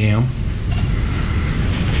 3:19:22 a.m.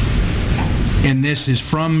 And this is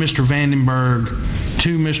from Mr. Vandenburg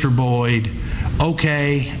to Mr. Boyd,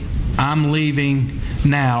 okay, I'm leaving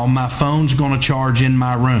now, my phone's going to charge in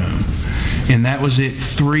my room. And that was at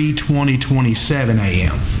 3:20:27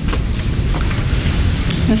 a.m.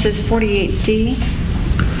 This is 48D?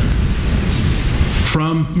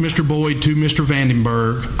 From Mr. Boyd to Mr.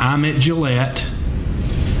 Vandenburg, I'm at Gillette,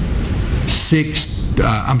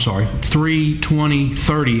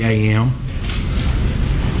 3:20:30 a.m.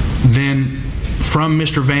 Then from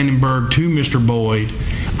Mr. Vandenburg to Mr. Boyd,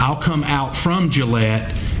 I'll come out from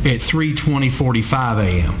Gillette at 3:20:45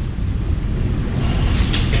 a.m.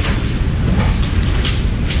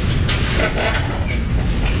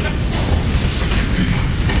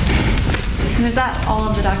 And is that all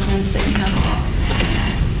of the documents that you have?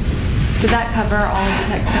 Did that cover all of the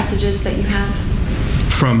text messages that you have?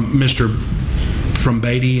 From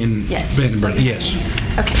Batey and Yes. Vandenburg? What you Yes. have in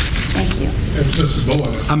here. Okay, thank you. That's Mr.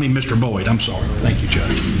 Boyd. I mean Mr. Boyd, I'm sorry. Thank you,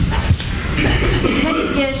 Judge.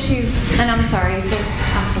 Yes, you, and I'm sorry, this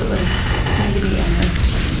absolutely need to be ended.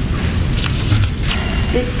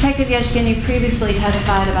 Detective Yeshkin, you previously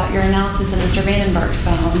testified about your analysis of Mr. Vandenberg's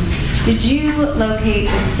phone. Did you locate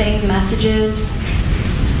the same messages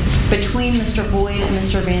between Mr. Boyd and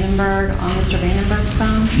Mr. Vandenberg on Mr. Vandenberg's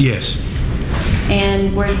phone? Yes.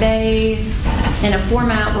 And were they in a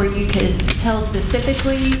format where you could tell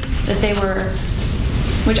specifically that they were,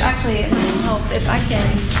 which actually it might help if I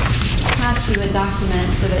can pass you a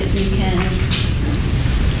document so that you can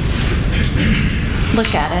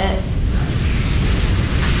look at it.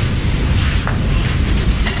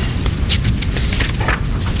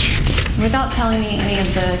 Without telling me any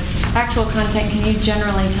of the actual content, can you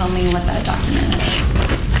generally tell me what that document is?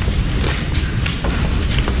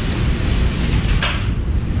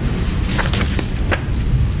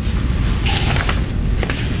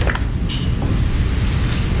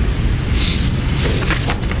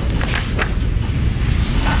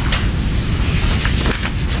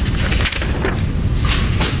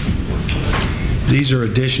 These are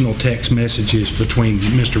additional text messages between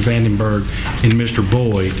Mr. Vandenburg and Mr.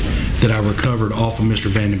 Boyd that I recovered off of Mr.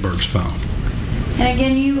 Vandenberg's phone. And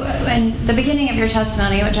again, you, in the beginning of your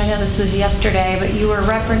testimony, which I know this was yesterday, but you were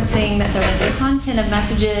referencing that there was a content of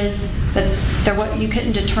messages that you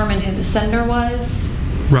couldn't determine who the sender was.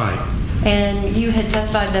 Right. And you had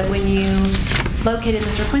testified that when you located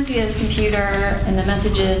Mr. Quincio's computer and the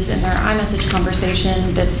messages in their iMessage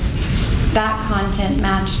conversation, that content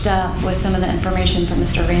matched up with some of the information from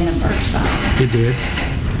Mr. Vandenberg's phone. It did.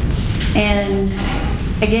 And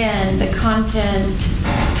again, the content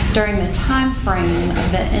during the time frame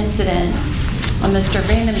of the incident on Mr.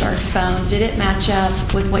 Vandenberg's phone, did it match up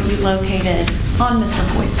with what you located on Mr.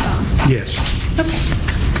 Boyd's phone? Yes. Okay.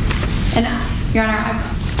 And Your Honor, I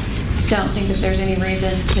don't think that there's any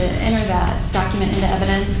reason to enter that document into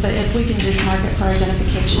evidence, but if we can just mark it for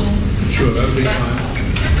identification. Sure, that'd be fine.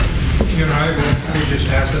 Your Honor, I would just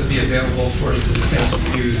ask that it be available for the defense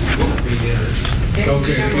to use as a re-enter.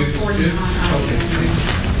 Okay, it's, Okay.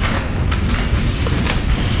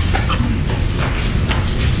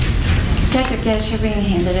 Detective Gish, you're being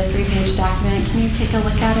handed a 3-page document. Can you take a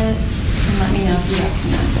look at it and let me know if you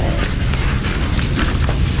recognize it?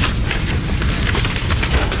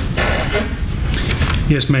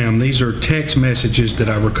 Yes, ma'am. These are text messages that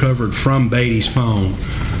I recovered from Batey's phone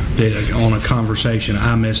that on a conversation,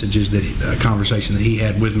 iMessages, a conversation that he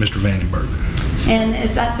had with Mr. Vandenburg. And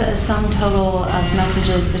is that the sum total of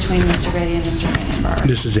messages between Mr. Batey and Mr. Vandenberg?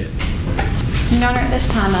 This is it. Your Honor, at this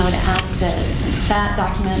time, I would ask that that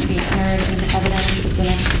document be entered into evidence with the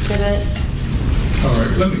next exhibit. All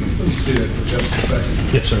right, let me see that for just a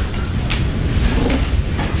second. Yes, sir.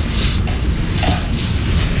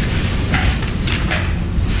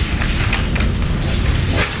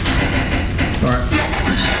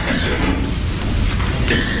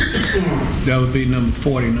 That would be number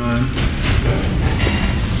 49.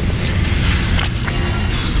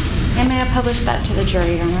 And may I publish that to the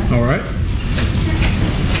jury, Your Honor? All right.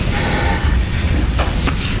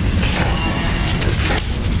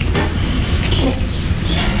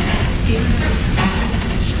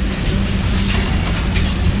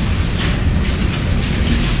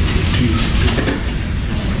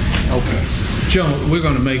 Okay. Joan, we're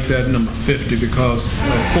going to make that number 50 because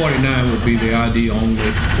 49 would be the ID only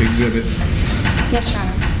exhibit. Yes, Your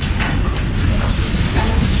Honor.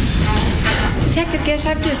 Detective Gish,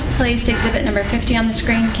 I've just placed exhibit number 50 on the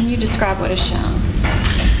screen. Can you describe what is shown?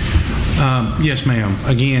 Yes, ma'am.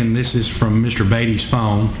 Again, this is from Mr. Batey's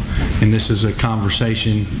phone, and this is a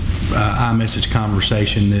conversation, iMessage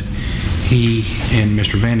conversation that he and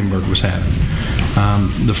Mr. Vandenburg was having.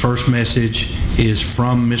 The first message is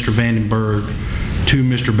from Mr. Vandenburg to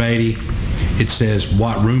Mr. Batey. It says,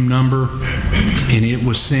 "What room number?" And it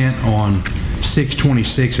was sent on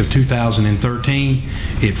 6/26 of 2013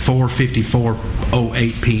 at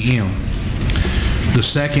 4:54:08 p.m. The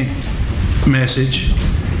second message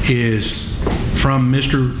is from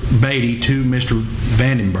Mr. Batey to Mr.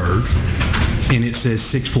 Vandenburg, and it says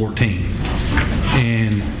 6:14.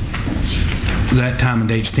 And that time and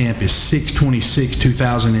date stamp is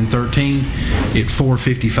 6/26/2013 at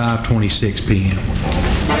 4:55:26 p.m.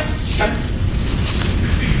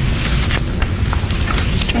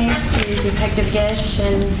 Thank you, Detective Gish,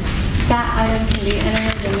 and that item can be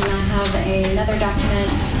entered, and then I have another document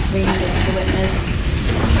to be handed to the witness.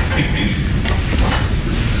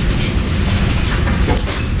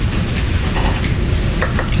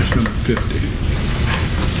 That's number 50.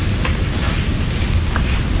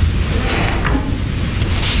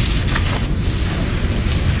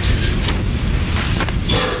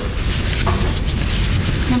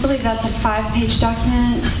 I believe that's a 5-page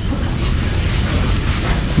document.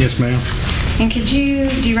 Yes, ma'am. And do you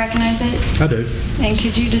recognize it? I do. And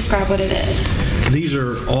could you describe what it is? These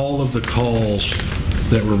are all of the calls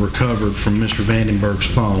that were recovered from Mr. Vandenberg's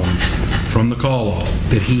phone from the call log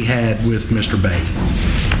that he had with Mr. Batey.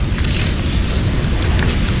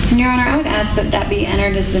 Your Honor, I would ask that that be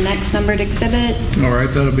entered as the next numbered exhibit. All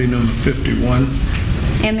right, that'll be number 51.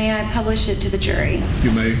 And may I publish it to the jury?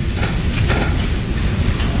 You may.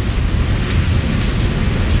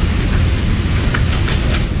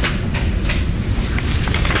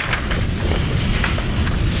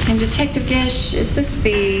 And Detective Gish, is this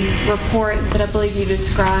the report that I believe you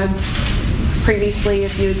described previously a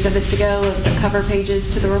few exhibits ago of the cover pages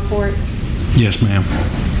to the report? Yes, ma'am.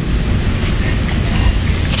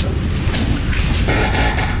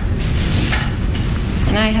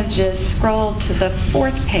 And I have just scrolled to the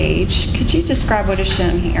 4th page. Could you describe what is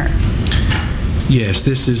shown here? Yes,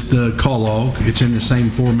 this is the call log. It's in the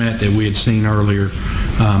same format that we had seen earlier.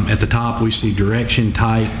 At the top, we see direction,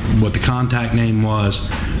 type, what the contact name was,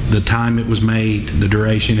 the time it was made, the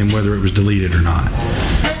duration, and whether it was deleted or not.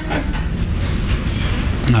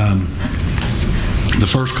 The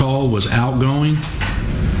first call was outgoing.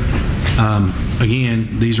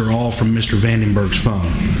 Again, these are all from Mr. Vandenberg's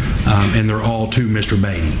phone, and they're all to Mr.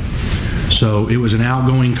 Batey. So it was an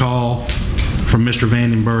outgoing call from Mr.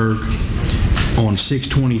 Vandenberg on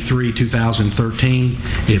 6/23/2013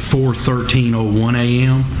 at 4:13:01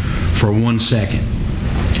 a.m. for 1 second.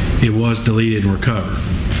 It was deleted and recovered.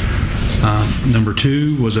 Number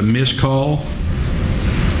 2 was a missed call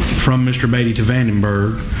from Mr. Batey to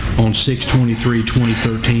Vandenburg on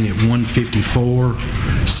 6/23/2013 at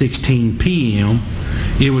 1:54:16 p.m.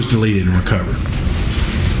 It was deleted and recovered.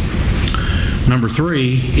 Number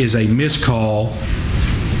 3 is a missed call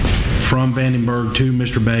from Vandenburg to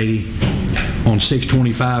Mr. Batey on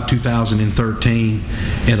 6/25/2013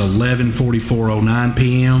 at 11:44:09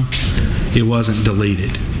 p.m. It wasn't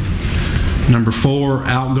deleted. Number 4,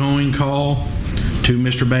 outgoing call to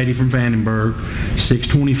Mr. Batey from Vandenburg,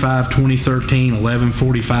 6/25/2013,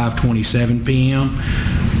 11:45:27 p.m.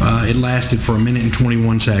 It lasted for 1 minute and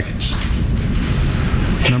 21 seconds.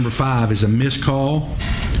 Number 5 is a missed call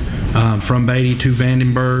from Batey to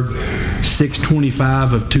Vandenburg,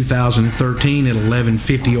 6/25/2013 at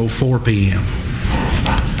 11:50:04 p.m.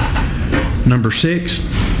 Number 6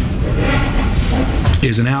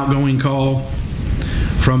 is an outgoing call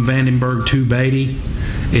from Vandenburg to Batey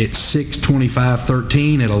at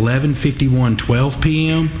 6/25/13 at 11:51:12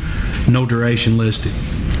 p.m. No duration listed.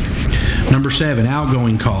 Number 7,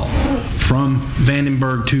 outgoing call from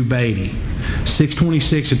Vandenburg to Batey,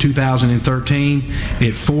 6/26/2013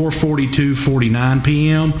 at 4:42:49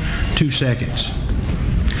 p.m. 2 seconds.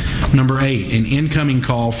 Number 8, an incoming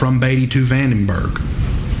call from Batey to Vandenburg,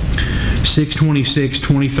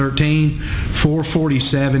 6/26/2013,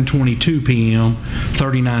 4:47:22 p.m.,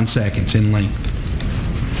 39 seconds in length.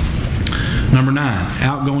 Number 9,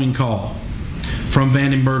 outgoing call from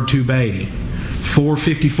Vandenburg to Batey,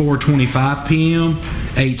 4:54:25 p.m.,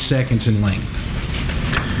 8 seconds in length.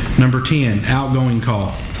 Number 10, outgoing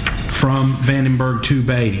call from Vandenburg to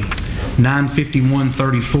Batey,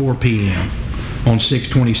 9:51:34 p.m. on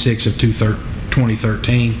 6/26 of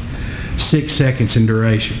 2013, 6 seconds in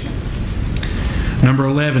duration. Number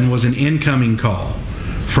 11 was an incoming call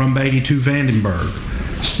from Batey to Vandenburg,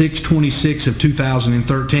 6/26 of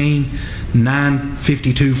 2013,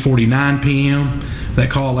 9:52:49 p.m.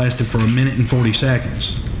 That call lasted for 1 minute and 40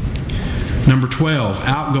 seconds. Number 12,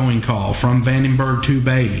 outgoing call from Vandenburg to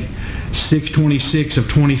Batey, 6/26 of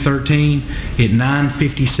 2013 at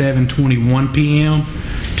 9:57:21 p.m.,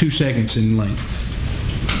 2 seconds in length.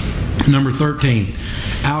 Number 13,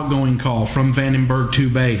 outgoing call from Vandenburg to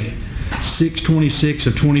Batey, 6/26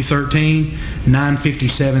 of 2013,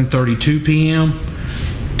 9:57:32 p.m.,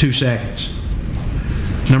 2 seconds.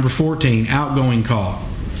 Number 14, outgoing call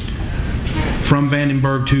from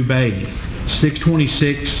Vandenburg to Batey,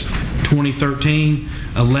 6/26/2013,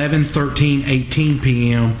 11:13:18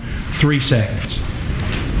 p.m., 3 seconds.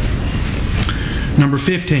 Number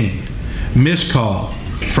 15, missed call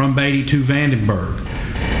from Batey to Vandenburg,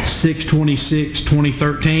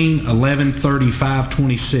 6/26/2013,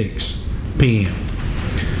 11:35:26 p.m.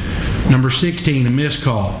 Number 16, a missed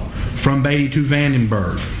call from Batey to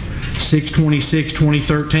Vandenburg,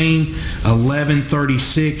 6/26/2013,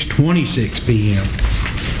 11:36:26 p.m.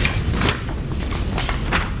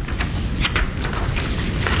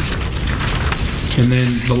 And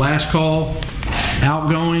then the last call,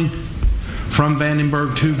 outgoing from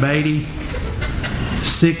Vandenburg to Batey,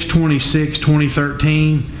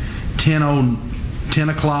 6/26/2013, 10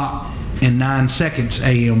 o'clock and 9 seconds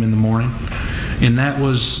a.m. in the morning. And that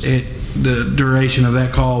was the duration of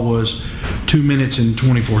that call was 2 minutes and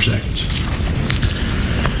 24 seconds.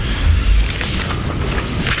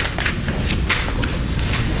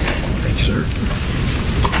 Thank you, sir.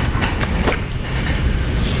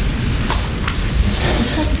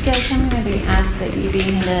 Guys, I'm going to ask that you be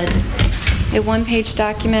handed a one-page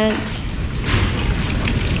document.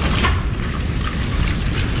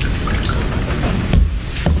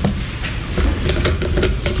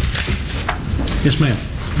 Yes, ma'am.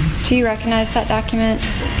 Do you recognize that document?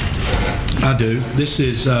 I do. This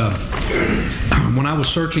is, when I was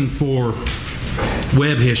searching for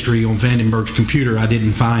web history on Vandenberg's computer, I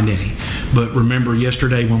didn't find any. But remember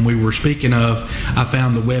yesterday when we were speaking of, I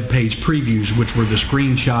found the web page previews, which were the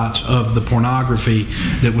screenshots of the pornography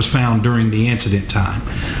that was found during the incident time.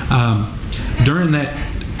 During that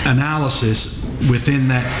analysis within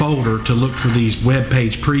that folder to look for these web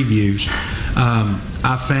page previews,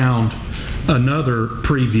 I found another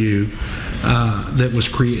preview that was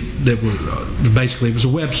basically it was a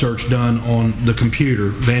web search done on the computer,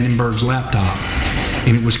 Vandenberg's laptop,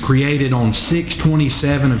 and it was created on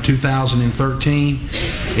 6/27 of 2013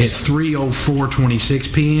 at 3:04:26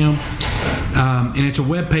 p.m. And it's a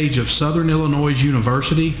web page of Southern Illinois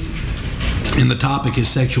University, and the topic is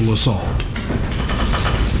sexual assault.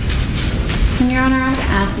 Your Honor, I would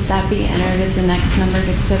ask that that be entered as the next numbered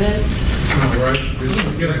exhibit. All right. Did you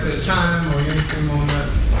get the time or anything on that?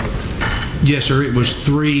 Yes, sir. It was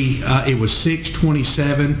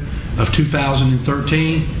 6/27 of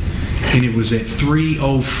 2013, and it was at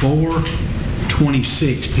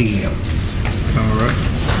 3:04:26 p.m. All right.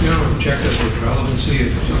 You know, check this with relevancy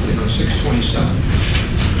of something on 6/27.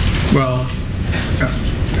 Well,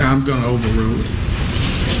 I'm going to overrule it.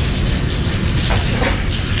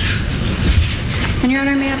 And Your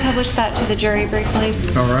Honor, may I publish that to the jury briefly?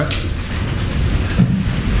 All right.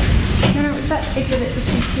 Your Honor, was that exhibit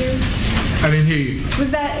 52? I didn't hear you.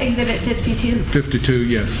 Was that exhibit 52? 52,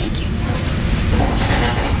 yes. Thank you.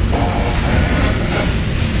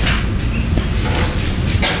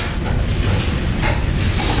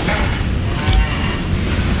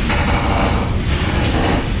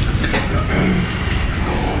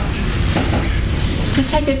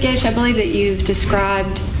 Detective Gish, I believe that you've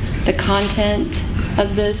described the content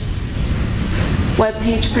of this web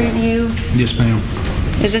page preview. Yes, ma'am.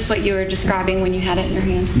 Is this what you were describing when you had it in your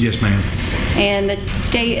hand? Yes, ma'am. And the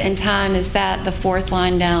date and time, is that the fourth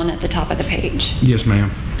line down at the top of the page? Yes, ma'am.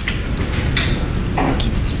 Thank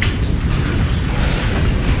you.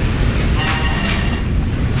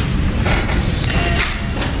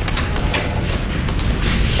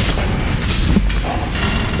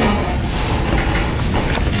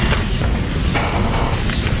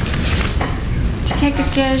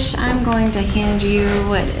 Detective Gish, I'm going to hand you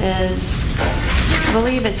what is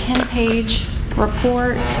believe, a 10-page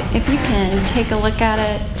report. If you can take a look at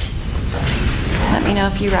it, let me know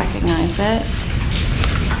if you recognize it.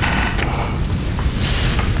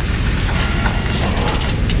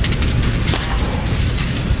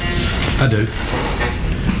 I do.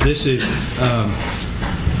 This is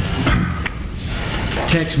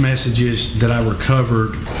text messages that I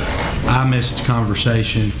recovered, iMessage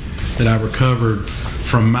conversation that I recovered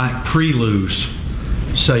from Mike Prelu's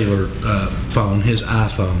cellular phone, his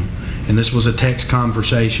iPhone. And this was a text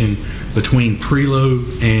conversation between Prelu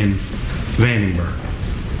and Vandenburg.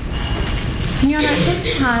 Your Honor, at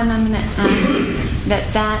this time, I'm going to ask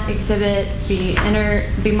that that exhibit be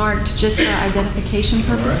marked just for identification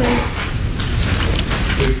purposes. All right.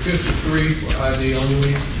 53 for ID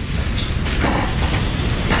only.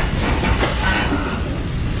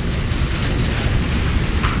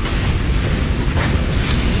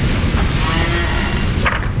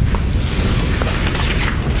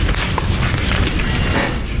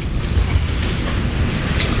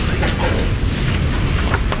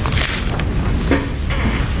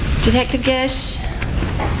 Detective Gish,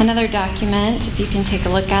 another document, if you can take a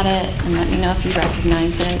look at it and let me know if you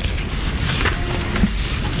recognize it.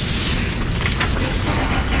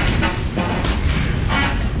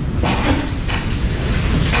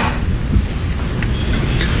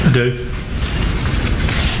 I do.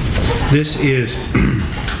 This is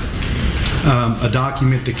a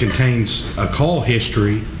document that contains a call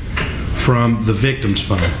history from the victim's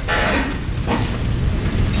phone.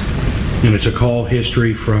 And it's a call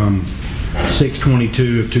history from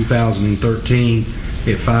 6/22 of 2013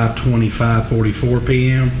 at 5:25:44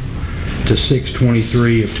 p.m. to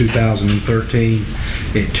 6/23 of 2013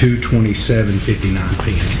 at 2:27:59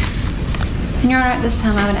 p.m. Your Honor, at this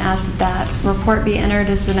time, I would ask that that report be entered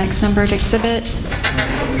as the next numbered exhibit.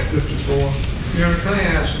 54. Your Honor, can I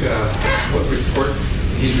ask what report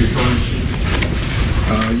he's referring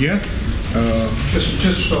to? Yes.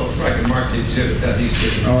 Just so I can mark the exhibit that he's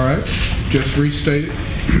given. All right. Just restate it.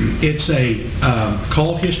 It's a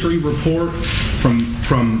call history report from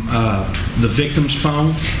the victim's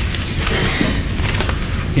phone,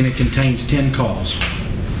 and it contains 10 calls.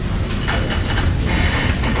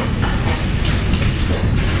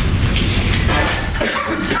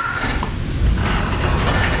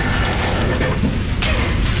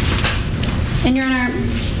 And Your Honor,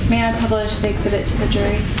 may I publish the exhibit to the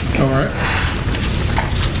jury? All right.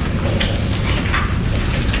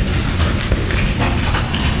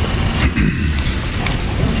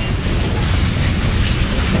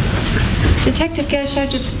 Detective Gish, I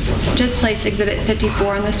just placed exhibit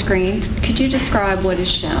 54 on the screen. Could you describe what is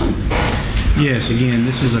shown? Yes, again,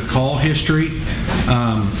 this is a call history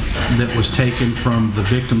that was taken from the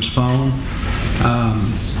victim's phone.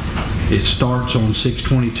 It starts on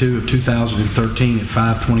 6/22 of 2013 at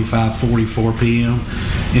 5:25:44 p.m.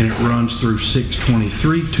 and it runs through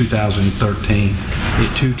 6/23 2013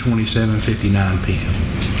 at 2:27:59 p.m.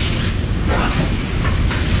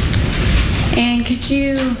 And could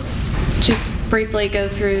you just briefly go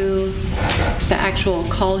through the actual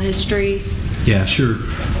call history? Yeah, sure.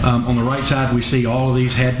 On the right side, we see all of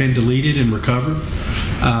these had been deleted and recovered.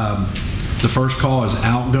 The first call is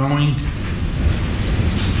outgoing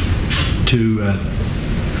to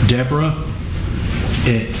Deborah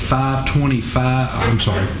at 5:25. I'm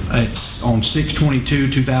sorry. It's on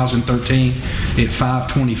 6/22/2013 at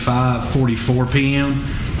 5:25:44 p.m.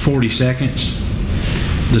 40 seconds.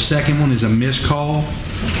 The second one is a missed call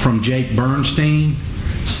from Jake Bernstein,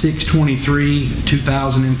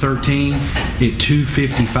 6/23/2013 at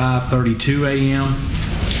 2:55:32 a.m.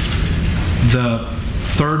 The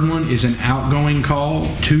third one is an outgoing call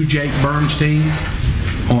to Jake Bernstein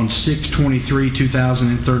on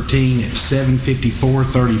 6/23/2013 at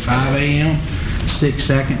 7:54:35 a.m., 6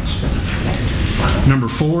 seconds. Number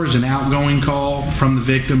 4 is an outgoing call from the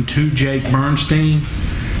victim to Jake Bernstein,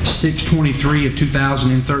 6/23 of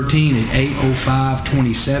 2013 at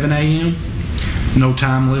 8:05:27 a.m., no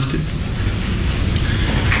time listed.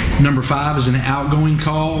 Number 5 is an outgoing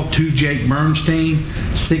call to Jake Bernstein,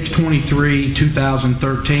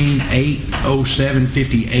 6/23/2013,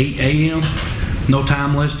 8:07:58 a.m., no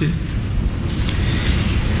time listed.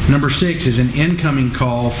 Number 6 is an incoming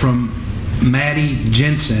call from Maddie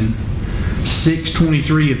Jensen,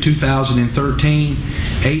 6/23 of 2013,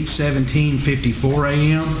 8:17:54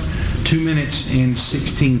 a.m., 2 minutes and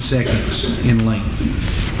 16 seconds in length.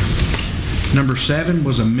 Number 7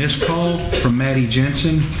 was a missed call from Maddie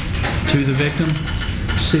Jensen to the victim,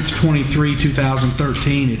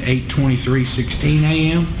 6/23/2013 at 8:23:16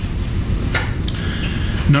 a.m.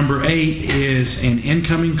 Number 8 is an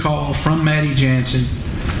incoming call from Maddie Jensen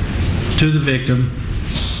to the victim,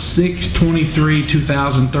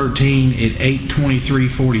 6/23/2013 at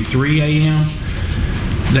 8:23:43 a.m.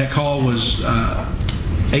 That call was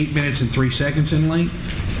 8 minutes and 3 seconds in length.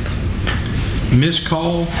 Missed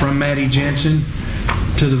call from Maddie Jensen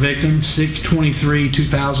to the victim,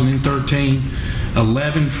 6/23/2013,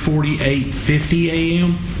 11:48:50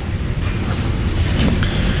 a.m.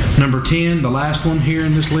 Number 10, the last one here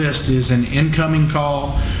in this list, is an incoming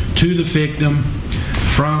call to the victim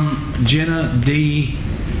from Jenna D.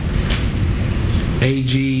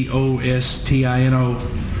 Agostino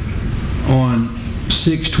on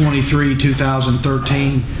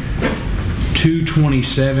 6/23/2013,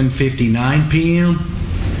 2:27:59 p.m.,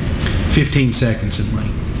 15 seconds in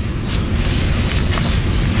length.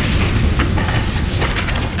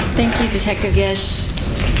 Thank you, Detective Gish.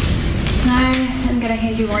 I am going to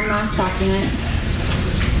hand you one last document.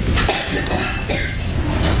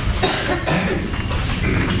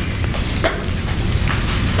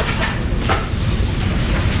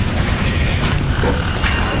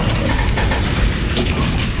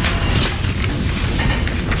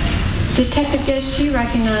 Detective Gish, do you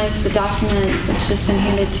recognize the document that's just been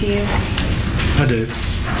handed to you? I do.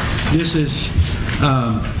 This is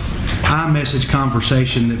iMessage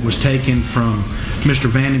conversation that was taken from Mr.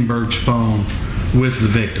 Vandenburg's phone with the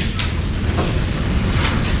victim.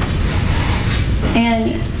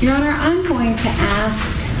 And, Your Honor, I'm going to ask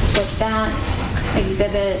that that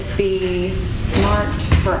exhibit be marked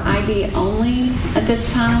for ID only at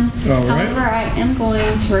this time. All right. However, I am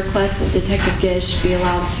going to request that Detective Gish be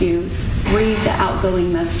allowed to read the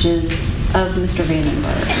outgoing messages of Mr.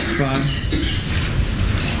 Vandenburg. Fine.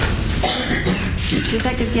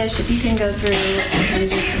 Detective Gish, if you can go through and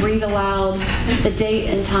just read aloud the date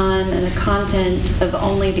and time and the content of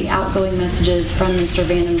only the outgoing messages from Mr.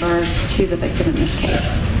 Vandenburg to the victim in this case.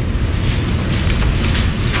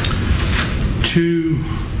 To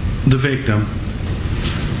the victim,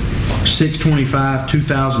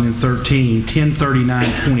 6/25/2013,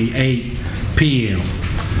 10:39:28 p.m.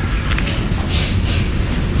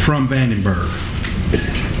 from Vandenburg.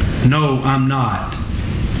 No, I'm not.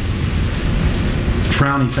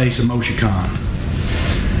 Frowny face emoticon.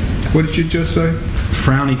 What did you just say?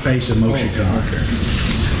 Frowny face emoticon. Oh, okay.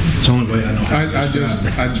 It's the only way I know how to I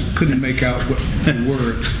describe just couldn't make out what the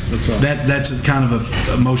words. That's all. That's a kind of a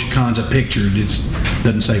emoticon's a picture. It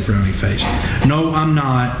doesn't say frowny face. No, I'm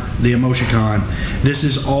not the emoticon. This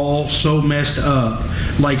is all so messed up.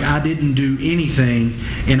 Like I didn't do anything,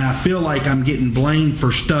 and I feel like I'm getting blamed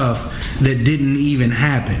for stuff that didn't even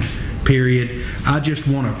happen. Period. I just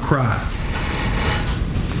want to cry.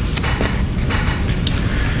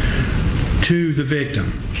 To the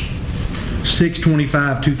victim,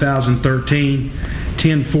 6/25/2013,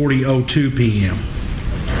 10:40:02 p.m.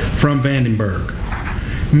 from Vandenburg.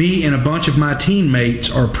 Me and a bunch of my teammates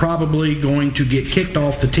are probably going to get kicked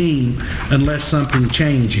off the team unless something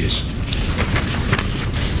changes.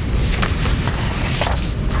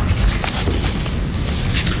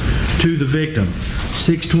 To the victim,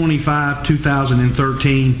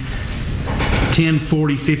 6/25/2013,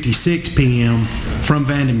 10:40:56 p.m. from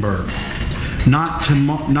Vandenburg. Not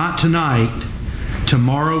tonight.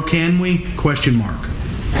 Tomorrow, can we? Question mark.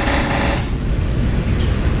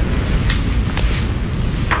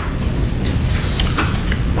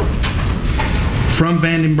 From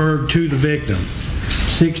Vandenburg to the victim,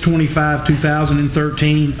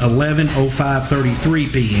 6/25/2013, 11:05:33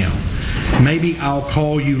 p.m. Maybe I'll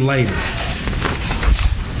call you later.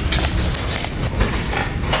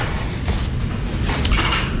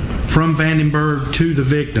 From Vandenburg to the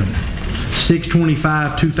victim,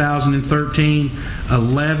 6/25/2013,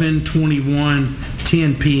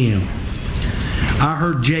 11:21:10 p.m. I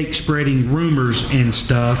heard Jake spreading rumors and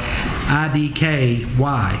stuff. IDK,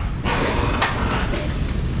 why?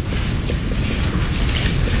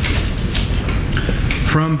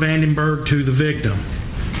 From Vandenburg to the victim,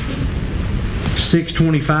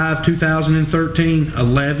 6/25/2013,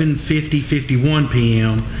 11:50:51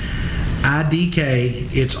 p.m. IDK,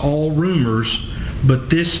 it's all rumors,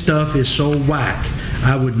 but this stuff is so whack.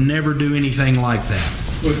 I would never do anything like that.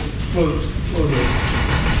 For the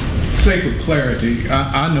sake of clarity,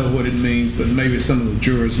 I know what it means, but maybe some of the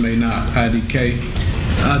jurors may not. IDK?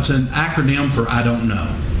 It's an acronym for I don't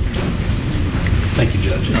know. Thank you,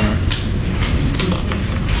 Judge. All right.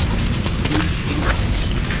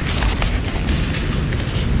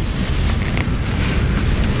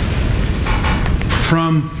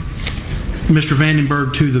 From Mr.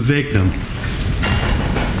 Vandenburg to the victim,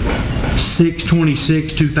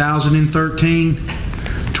 6/26/2013,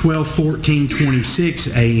 12:14:26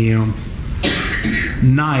 a.m.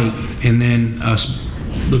 night, and then a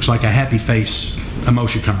looks like a happy face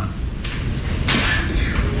emoticon.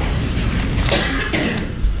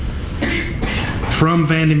 From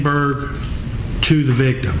Vandenburg to the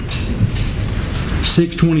victim.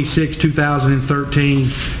 6/26/2013,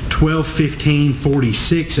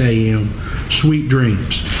 12:15:46 a.m. Sweet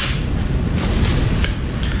dreams.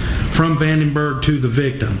 From Vandenburg to the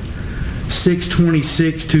victim.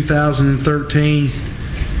 6/26/2013,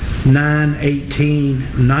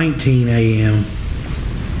 9:18:19 a.m.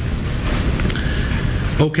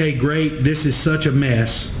 Okay, great. This is such a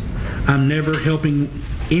mess. I'm never helping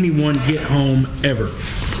anyone get home ever.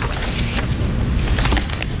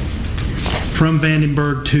 From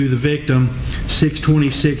Vandenburg to the victim,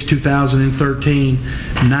 6/26/2013,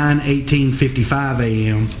 9:18:55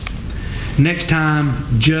 a.m. Next time,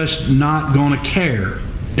 just not gonna care,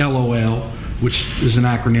 LOL, which is an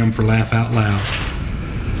acronym for laugh out loud.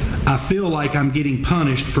 I feel like I'm getting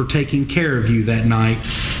punished for taking care of you that night,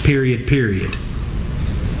 period.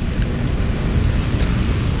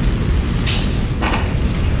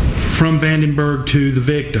 From Vandenburg to the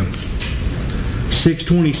victim,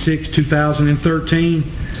 6/26/2013,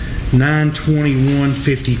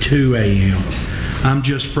 9:21:52 a.m. I'm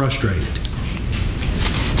just frustrated.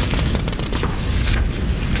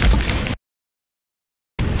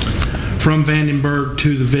 From Vandenburg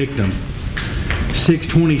to the victim,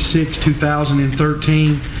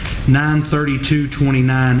 6/26/2013,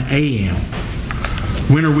 9:32:29 a.m.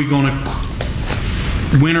 When are we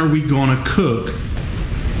gonna cook?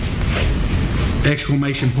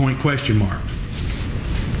 Exclamation point, question mark.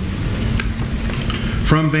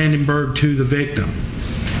 From Vandenburg to the victim,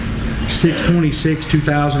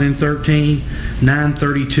 6/26/2013,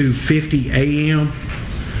 9:32:50 a.m.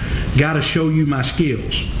 Gotta show you my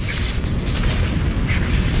skills.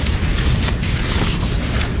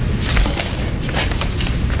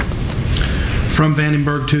 From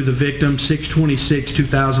Vandenburg to the victim,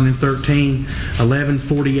 6/26/2013,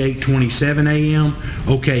 11:48:27 a.m.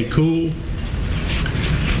 Okay, cool.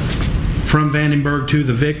 From Vandenburg to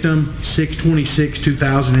the victim,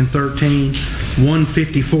 6/26/2013,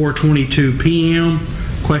 1:54:22 p.m.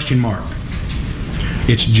 Question mark.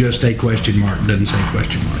 It's just a question mark, doesn't say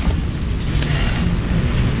question mark.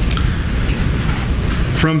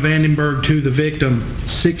 From Vandenburg to the victim,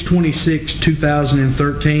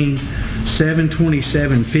 6/26/2013,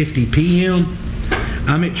 7:27:50 p.m.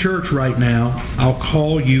 I'm at church right now. I'll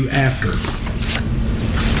call you after.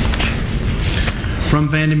 From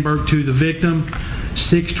Vandenburg to the victim,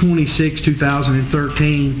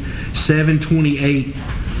 6/26/2013, 7:28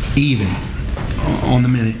 even on the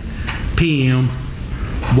minute p.m.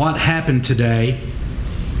 What happened today?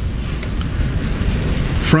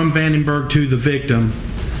 From Vandenburg to the victim,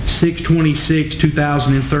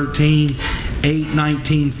 6/26/2013,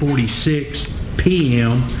 8:19:46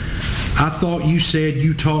 p.m. I thought you said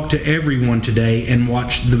you talked to everyone today and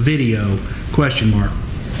watched the video? Question mark.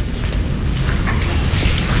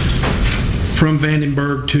 From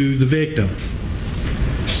Vandenburg to the victim,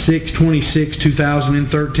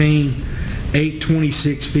 6/26/2013,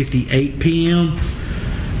 8:26:58 p.m.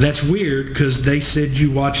 That's weird because they said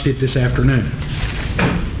you watched it this afternoon.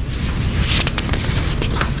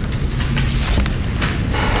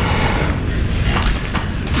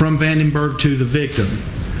 From Vandenburg to the victim,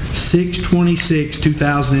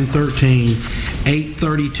 6/26/2013,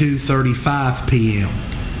 8:32:35 p.m.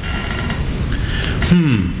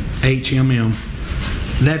 HMM.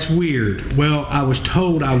 That's weird. Well, I was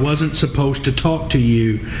told I wasn't supposed to talk to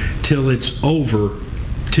you till it's over,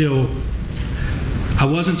 I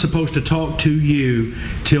wasn't supposed to talk to you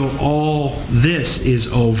till all this is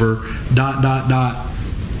over, ...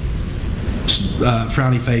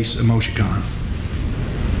 frowny face emoticon.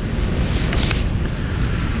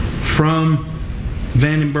 From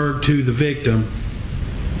Vandenburg to the victim,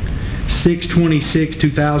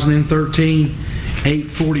 6/26/2013,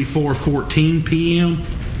 8:44:14 p.m.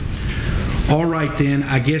 All right then,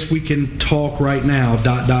 I guess we can talk right now, ...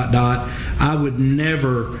 I would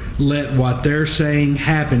never let what they're saying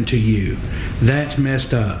happen to you. That's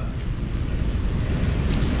messed up.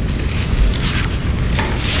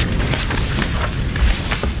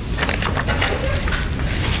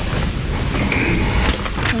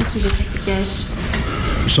 Thank you to take the dish.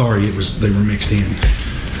 Sorry, they were mixed in.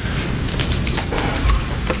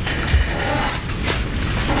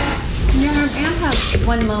 Your Honor, may I have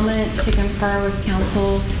one moment to confer with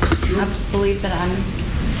counsel? I believe that I'm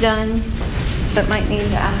done, but might need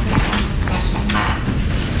to ask a question.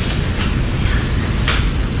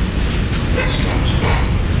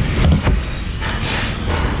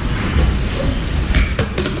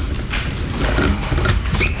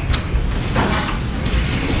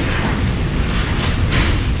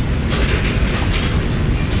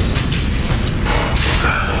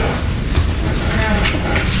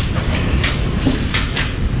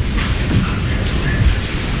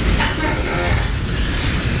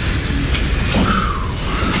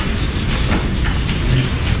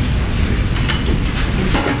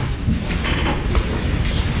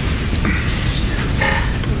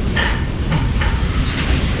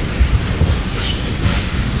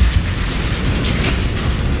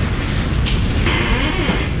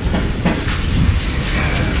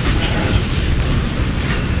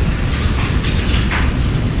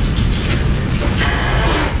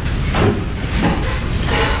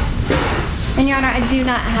 do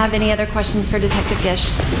not have any other questions for Detective Gish.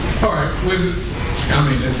 All right, I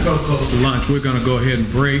mean, it's so close to lunch, we're going to go ahead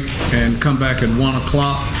and break and come back at 1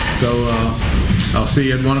 o'clock. So I'll see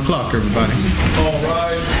you at 1 o'clock, everybody. All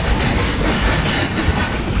right.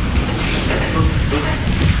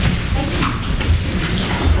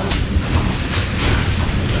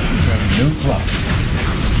 New clock.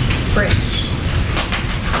 Fresh.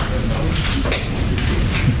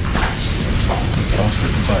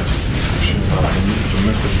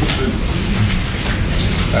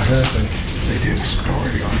 I heard they did a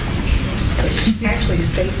story on it. Actually,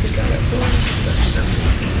 Stacy got it for us.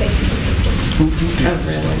 Stacy was the story. Oh,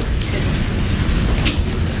 really?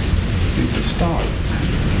 It's a start.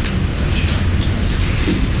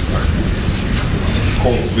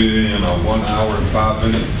 Court will be in 1 hour and 5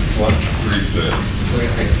 minutes. Lunch recess.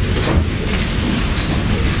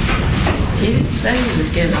 He didn't say he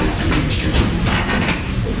was giving us an extra.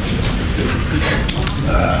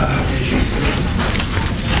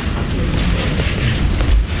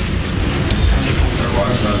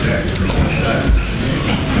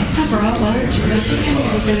 I brought lunch, but I think I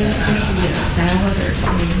need to go downstairs and get a salad or a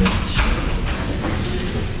sandwich.